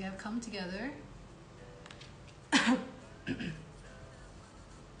 Okay, so we have come together.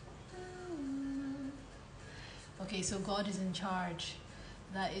 Okay, so God is in charge.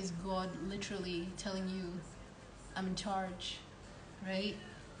 That is God literally telling you, I'm in charge, right?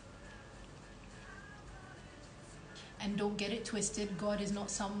 And don't get it twisted. God is not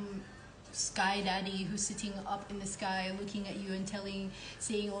some sky daddy who's sitting up in the sky looking at you and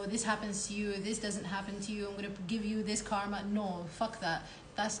saying, oh, this happens to you, this doesn't happen to you, I'm going to give you this karma. No, fuck that.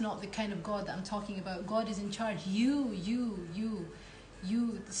 That's not the kind of God that I'm talking about. God is in charge. You,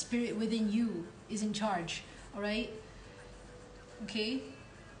 the spirit within you is in charge. All right? Okay?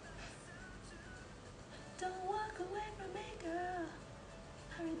 Don't walk away from me, girl.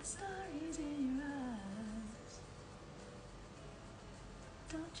 I read the stories in your eyes.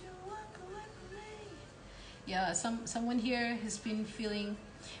 Don't you walk away from me. Yeah, someone here has been feeling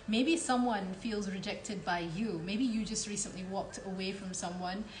Maybe someone feels rejected by you. Maybe you just recently walked away from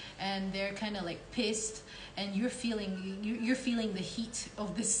someone and they're kind of like pissed, and you're feeling the heat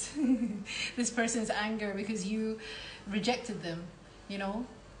of this this person's anger because you rejected them, you know.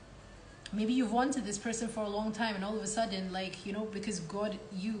 Maybe you've wanted this person for a long time, and all of a sudden, like, you know, because God,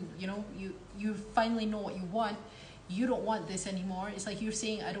 you finally know what you want. You don't want this anymore. It's like you're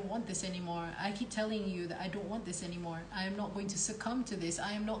saying, I don't want this anymore. I keep telling you that I don't want this anymore. I am not going to succumb to this.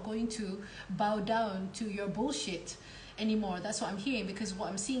 I am not going to bow down to your bullshit anymore. That's what I'm hearing, because what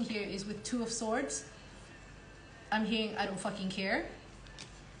I'm seeing here is with Two of Swords. I'm hearing, I don't fucking care.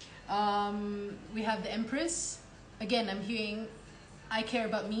 We have the Empress. Again, I'm hearing, I care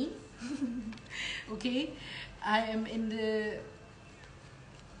about me. Okay? I am in the...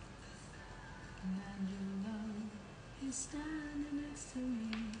 Standing next to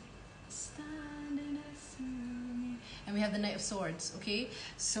me, standing next to me. And we have the Knight of Swords, okay?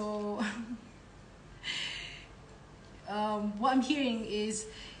 So what I'm hearing is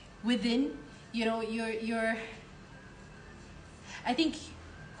within, you know, you're I think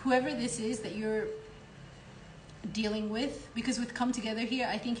whoever this is that you're dealing with, because with come together here,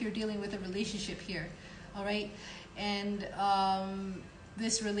 I think you're dealing with a relationship here, all right? And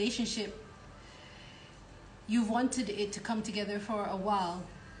this relationship, you've wanted it to come together for a while,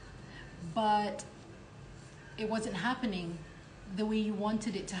 but it wasn't happening the way you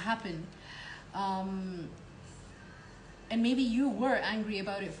wanted it to happen. And maybe you were angry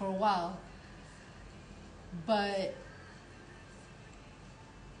about it for a while, but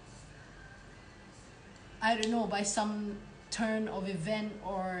I don't know, by some turn of event,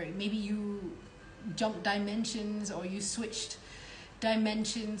 or maybe you jumped dimensions, or you switched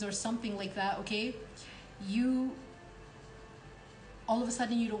dimensions or something like that, okay? You, all of a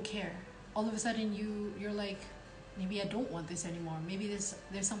sudden you don't care. All of a sudden you're like, maybe I don't want this anymore. Maybe there's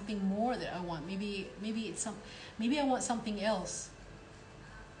something more that I want. Maybe I want something else.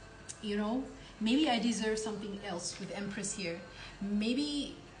 You know, maybe I deserve something else with Empress here.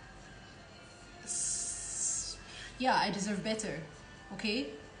 Maybe, yeah, I deserve better.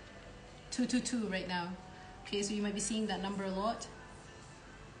 Okay, 222 right now. Okay, so you might be seeing that number a lot.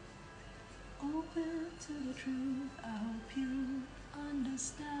 Open to the truth, I hope you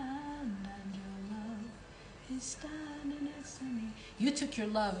understand, and your love is standing next to me. You took your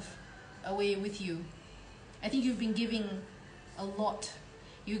love away with you. I think you've been giving a lot.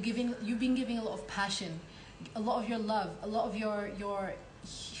 You've been giving a lot of passion, a lot of your love, a lot of your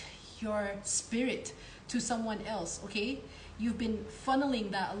spirit to someone else, okay? You've been funneling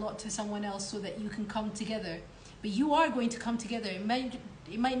that a lot to someone else so that you can come together. But you are going to come together. It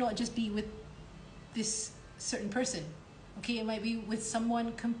might not just be with this certain person, okay? It might be with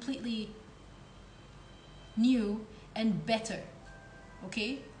someone completely new and better,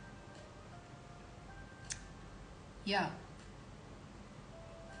 okay? Yeah,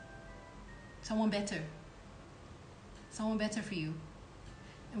 someone better for you.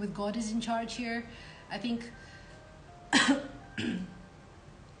 And with God is in charge here, I think I'm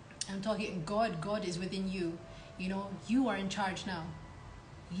talking God is within you. You know, you are in charge now.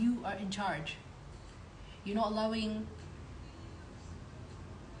 You are in charge. You're not allowing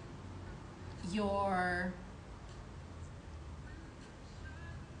your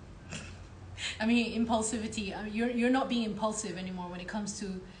impulsivity. You're not being impulsive anymore when it comes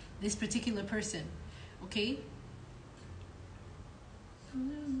to this particular person, okay?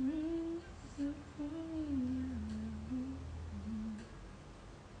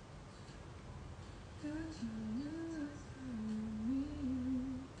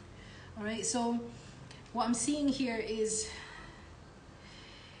 All right, so what I'm seeing here is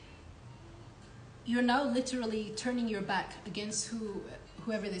you're now literally turning your back against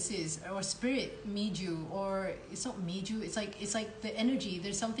whoever this is, or spirit made you, or it's not made you, it's like the energy,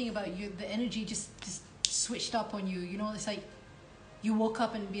 there's something about you, the energy just switched up on you, you know. It's like you woke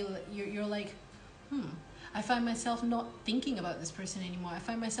up and you're like, I find myself not thinking about this person anymore. I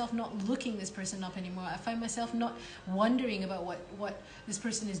find myself not looking this person up anymore. I find myself not wondering about what this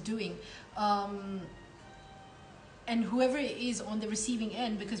person is doing. And whoever it is on the receiving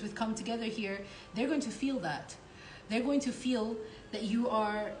end, because we've come together here, they're going to feel that. They're going to feel that you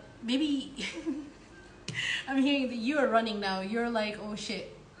are, maybe, I'm hearing that you are running now. You're like, oh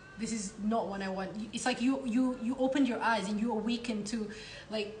shit, this is not what I want. It's like you opened your eyes and you awakened to,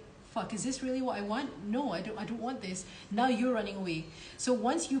 like, fuck, is this really what I want? No, I don't want this. Now you're running away. So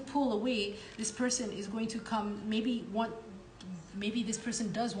once you pull away, this person is going to come, maybe this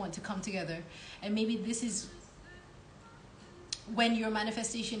person does want to come together. And maybe this is when your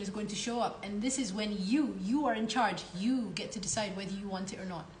manifestation is going to show up. And this is when you are in charge. You get to decide whether you want it or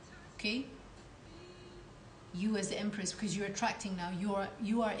not. Okay? You as the Empress, because you're attracting now.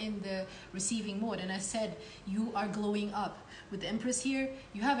 You are in the receiving mode. And I said you are glowing up. With the Empress here,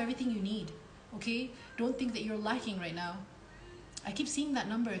 you have everything you need. Okay? Don't think that you're lacking right now. I keep seeing that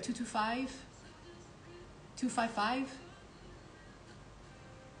number, 225, 255.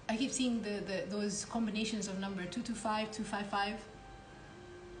 I keep seeing those combinations of number, 225, 255.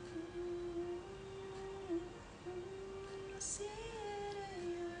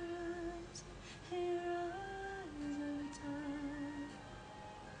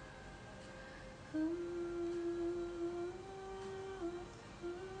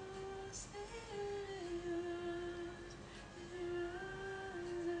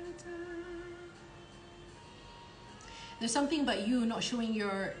 There's something about you not showing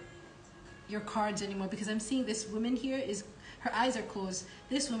your cards anymore, because I'm seeing this woman here is, her eyes are closed.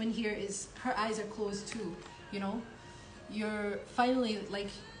 This woman here is, her eyes are closed too, you know. You're finally like,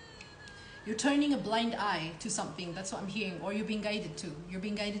 you're turning a blind eye to something. That's what I'm hearing. Or you're being guided to. You're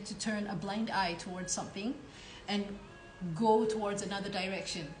being guided to turn a blind eye towards something and go towards another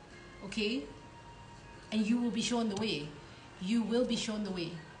direction. Okay? And you will be shown the way. You will be shown the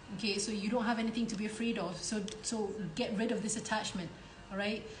way. Okay, so you don't have anything to be afraid of. So get rid of this attachment, all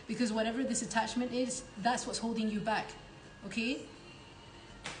right? Because whatever this attachment is, that's what's holding you back, okay?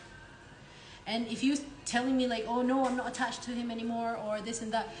 And if you're telling me like, oh no, I'm not attached to him anymore, or this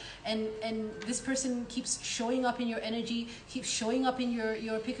and that, and this person keeps showing up in your energy, keeps showing up in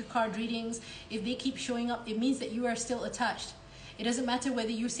your pick a card readings, if they keep showing up, it means that you are still attached. It doesn't matter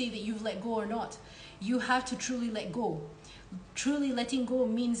whether you say that you've let go or not. You have to truly let go. Truly letting go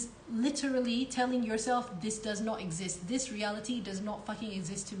means literally telling yourself, this does not exist. This reality does not fucking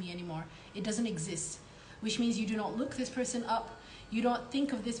exist to me anymore. It doesn't exist. Which means you do not look this person up. You don't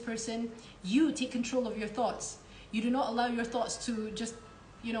think of this person. You take control of your thoughts. You do not allow your thoughts to just,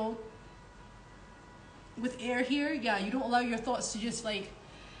 you know, with air here, yeah, you don't allow your thoughts to just like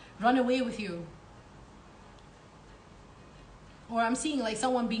run away with you. Or I'm seeing like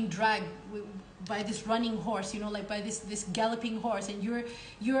someone being dragged by this running horse, you know, like by this galloping horse, and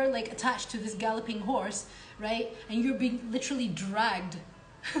you're like attached to this galloping horse, right? And you're being literally dragged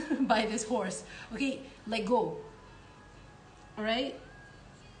by this horse. Okay, let go. All right?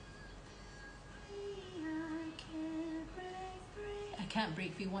 I can't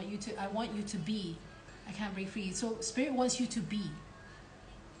break free. I want you to be. I can't break free. So Spirit wants you to be.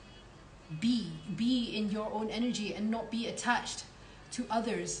 Be in your own energy and not be attached to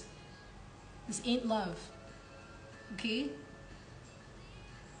others. This ain't love. Okay?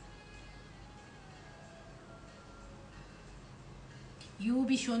 You will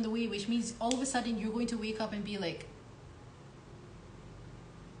be shown the way, which means all of a sudden you're going to wake up and be like,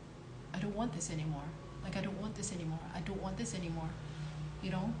 I don't want this anymore. Like, I don't want this anymore. I don't want this anymore.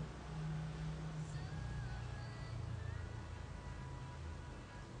 You know?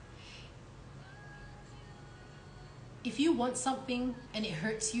 If you want something and it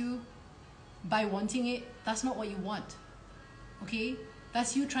hurts you by wanting it, that's not what you want. Okay?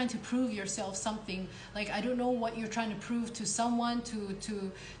 That's you trying to prove yourself something. Like, I don't know what you're trying to prove to someone,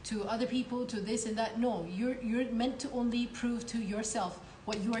 to other people, to this and that. No, you're meant to only prove to yourself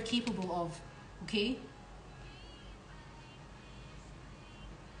what you are capable of. Okay?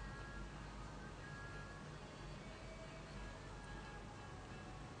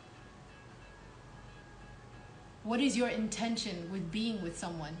 What is your intention with being with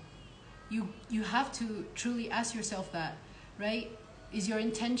someone? You have to truly ask yourself that, right? Is your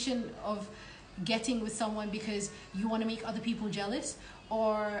intention of getting with someone because you want to make other people jealous,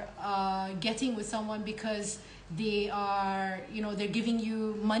 or getting with someone because they are, you know, they're giving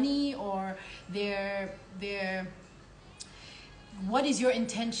you money, or they're what is your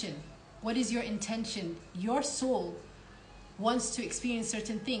intention? What is your intention? Your soul wants to experience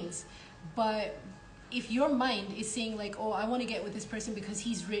certain things, but if your mind is saying like, oh, I want to get with this person because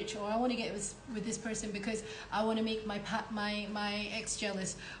he's rich, or I want to get with this person because I want to make my ex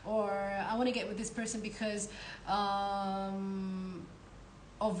jealous, or I want to get with this person because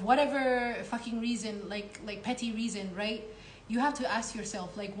of whatever fucking reason, like petty reason, right? You have to ask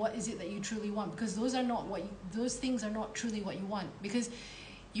yourself, like, what is it that you truly want? Because those things are not truly what you want. Because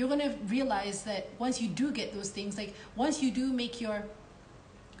you're gonna realize that once you do get those things, like once you do make your,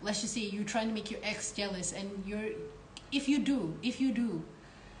 let's just say you're trying to make your ex jealous, and if you do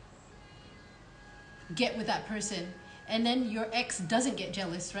get with that person, and then your ex doesn't get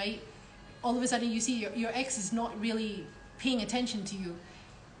jealous, right? All of a sudden you see your ex is not really paying attention to you.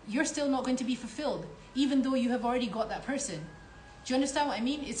 You're still not going to be fulfilled, even though you have already got that person. Do you understand what I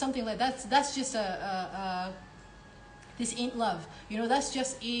mean? It's something like that's just this ain't love. You know, that's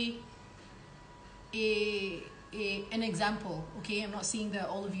just an example, okay? I'm not saying that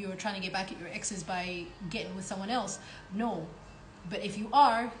all of you are trying to get back at your exes by getting with someone else. No. But if you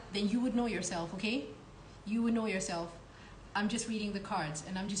are, then you would know yourself, okay? You would know yourself. I'm just reading the cards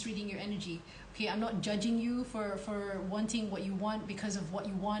and I'm just reading your energy. Okay, I'm not judging you for wanting what you want because of what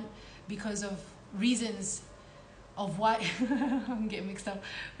you want, because of reasons of why I'm getting mixed up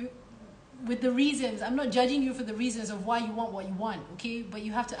with the reasons. I'm not judging you for the reasons of why you want what you want, okay? But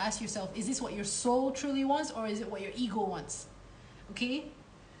you have to ask yourself, is this what your soul truly wants, or is it what your ego wants? Okay?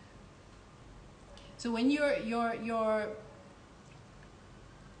 So when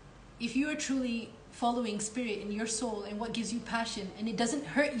if you are truly following spirit in your soul and what gives you passion, and it doesn't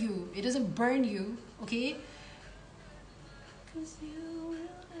hurt you, it doesn't burn you, okay? 'Cause you will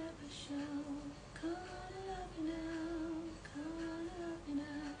never show. Come on, love me now. Come on, love me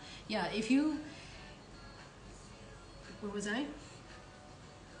now. Yeah, if you... Where was I?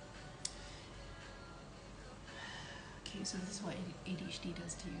 Okay, so this is what ADHD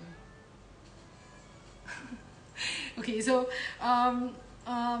does to you. Okay, so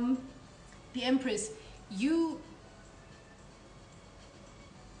the Empress, you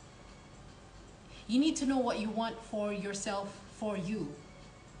need to know what you want for yourself, for you,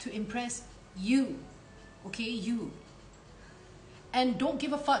 to impress you, okay? You. And don't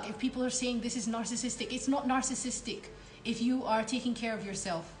give a fuck if people are saying this is narcissistic. It's not narcissistic if you are taking care of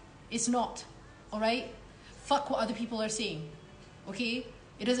yourself. It's not, all right? Fuck what other people are saying, okay?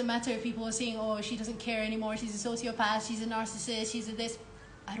 It doesn't matter if people are saying, oh, she doesn't care anymore, she's a sociopath, she's a narcissist, she's a this.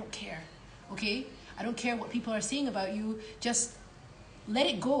 I don't care, okay? I don't care what people are saying about you. Just let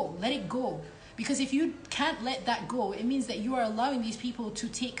it go. Let it go. Because if you can't let that go, it means that you are allowing these people to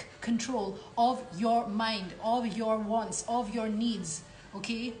take control of your mind, of your wants, of your needs,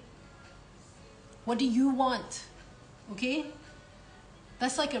 okay? What do you want, okay?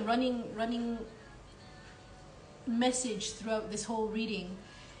 That's like a running message throughout this whole reading.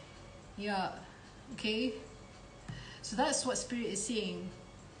 Yeah, okay? So that's what Spirit is saying.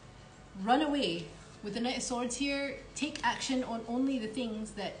 Run away. With the Knight of Swords here, take action on only the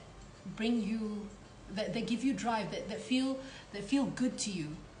things that bring you, that give you drive, that feel good to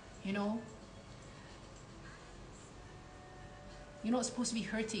you, you know? You're not supposed to be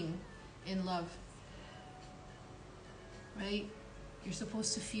hurting in love, right? You're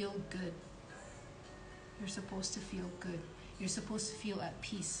supposed to feel good. You're supposed to feel good. You're supposed to feel at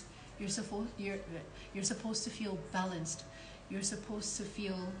peace. You're supposed to feel balanced. You're supposed to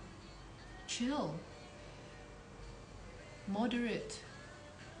feel chill, moderate.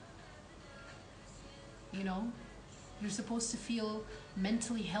 You know, you're supposed to feel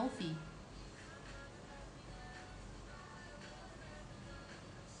mentally healthy.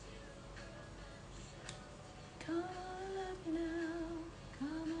 Come on, love me now.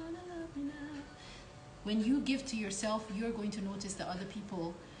 Come on, love me now. When you give to yourself, you're going to notice that other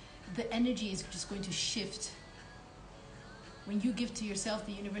people, the energy is just going to shift. When you give to yourself,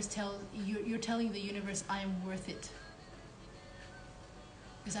 the universe you're telling the universe, I am worth it.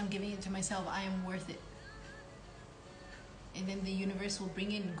 Because I'm giving it to myself, I am worth it. And then the universe will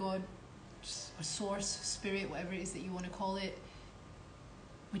bring in God, a source, spirit, whatever it is that you want to call it,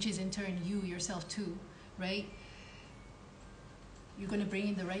 which is in turn you, yourself too, right? You're going to bring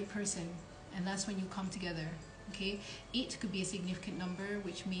in the right person, and that's when you come together, okay? 8 could be a significant number,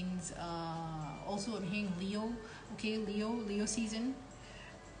 which means, also I'm hearing Leo, okay? Leo season,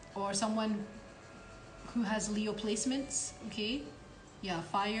 or someone who has Leo placements, okay? Yeah,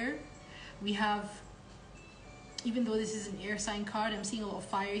 fire. We have, even though this is an air sign card, I'm seeing a lot of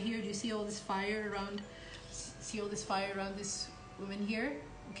fire here. Do you see all this fire around? See all this fire around this woman here?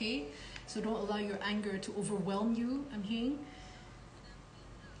 Okay? So don't allow your anger to overwhelm you, I'm hearing.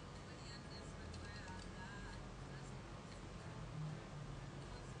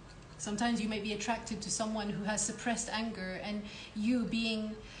 Sometimes you might be attracted to someone who has suppressed anger, and you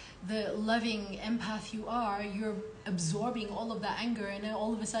being the loving empath you are, you're absorbing all of that anger, and then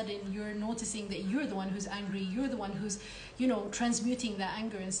all of a sudden you're noticing that you're the one who's angry, you're the one who's, you know, transmuting that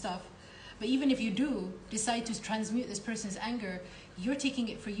anger and stuff. But even if you do decide to transmute this person's anger, you're taking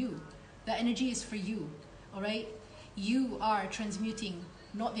it for you. That energy is for you, all right? You are transmuting,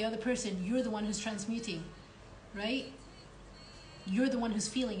 not the other person. You're the one who's transmuting, right? You're the one who's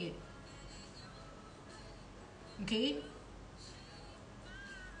feeling it, okay?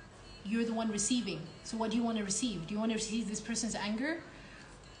 You're the one receiving. So what do you want to receive? Do you want to receive this person's anger?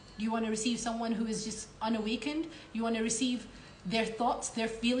 Do you want to receive someone who is just unawakened? Do you want to receive their thoughts, their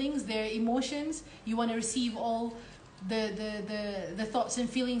feelings, their emotions? You want to receive all the thoughts and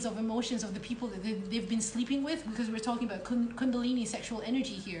feelings of emotions of the people that they've been sleeping with, because we're talking about kundalini sexual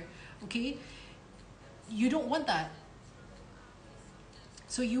energy here, okay? You don't want that.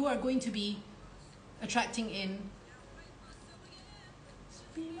 So you are going to be attracting in,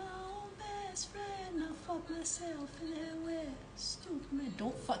 be my own best friend, I'll fuck myself in the head with stupid men.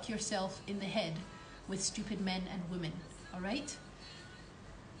 Don't fuck yourself in the head with stupid men and women, all right?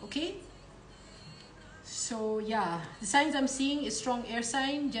 Okay? So yeah, the signs I'm seeing is strong air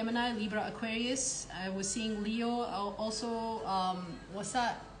sign, Gemini, Libra, Aquarius. I was seeing Leo, also, what's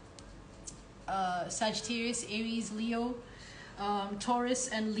that? Sagittarius, Aries, Leo, Taurus,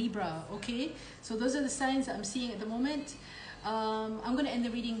 and Libra, okay? So those are the signs that I'm seeing at the moment. I'm going to end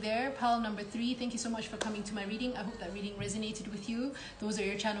the reading there. Pile number 3, thank you so much for coming to my reading. I hope that reading resonated with you. Those are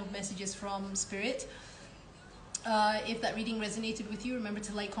your channeled messages from Spirit. If that reading resonated with you, remember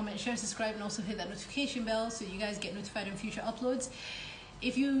to like, comment, share, subscribe, and also hit that notification bell so you guys get notified on future uploads.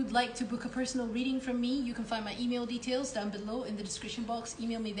 If you'd like to book a personal reading from me, you can find my email details down below in the description box.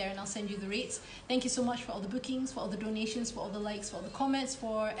 Email me there and I'll send you the rates. Thank you so much for all the bookings, for all the donations, for all the likes, for all the comments,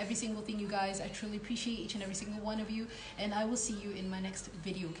 for every single thing, you guys. I truly appreciate each and every single one of you, and I will see you in my next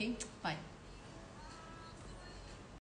video, okay? Bye.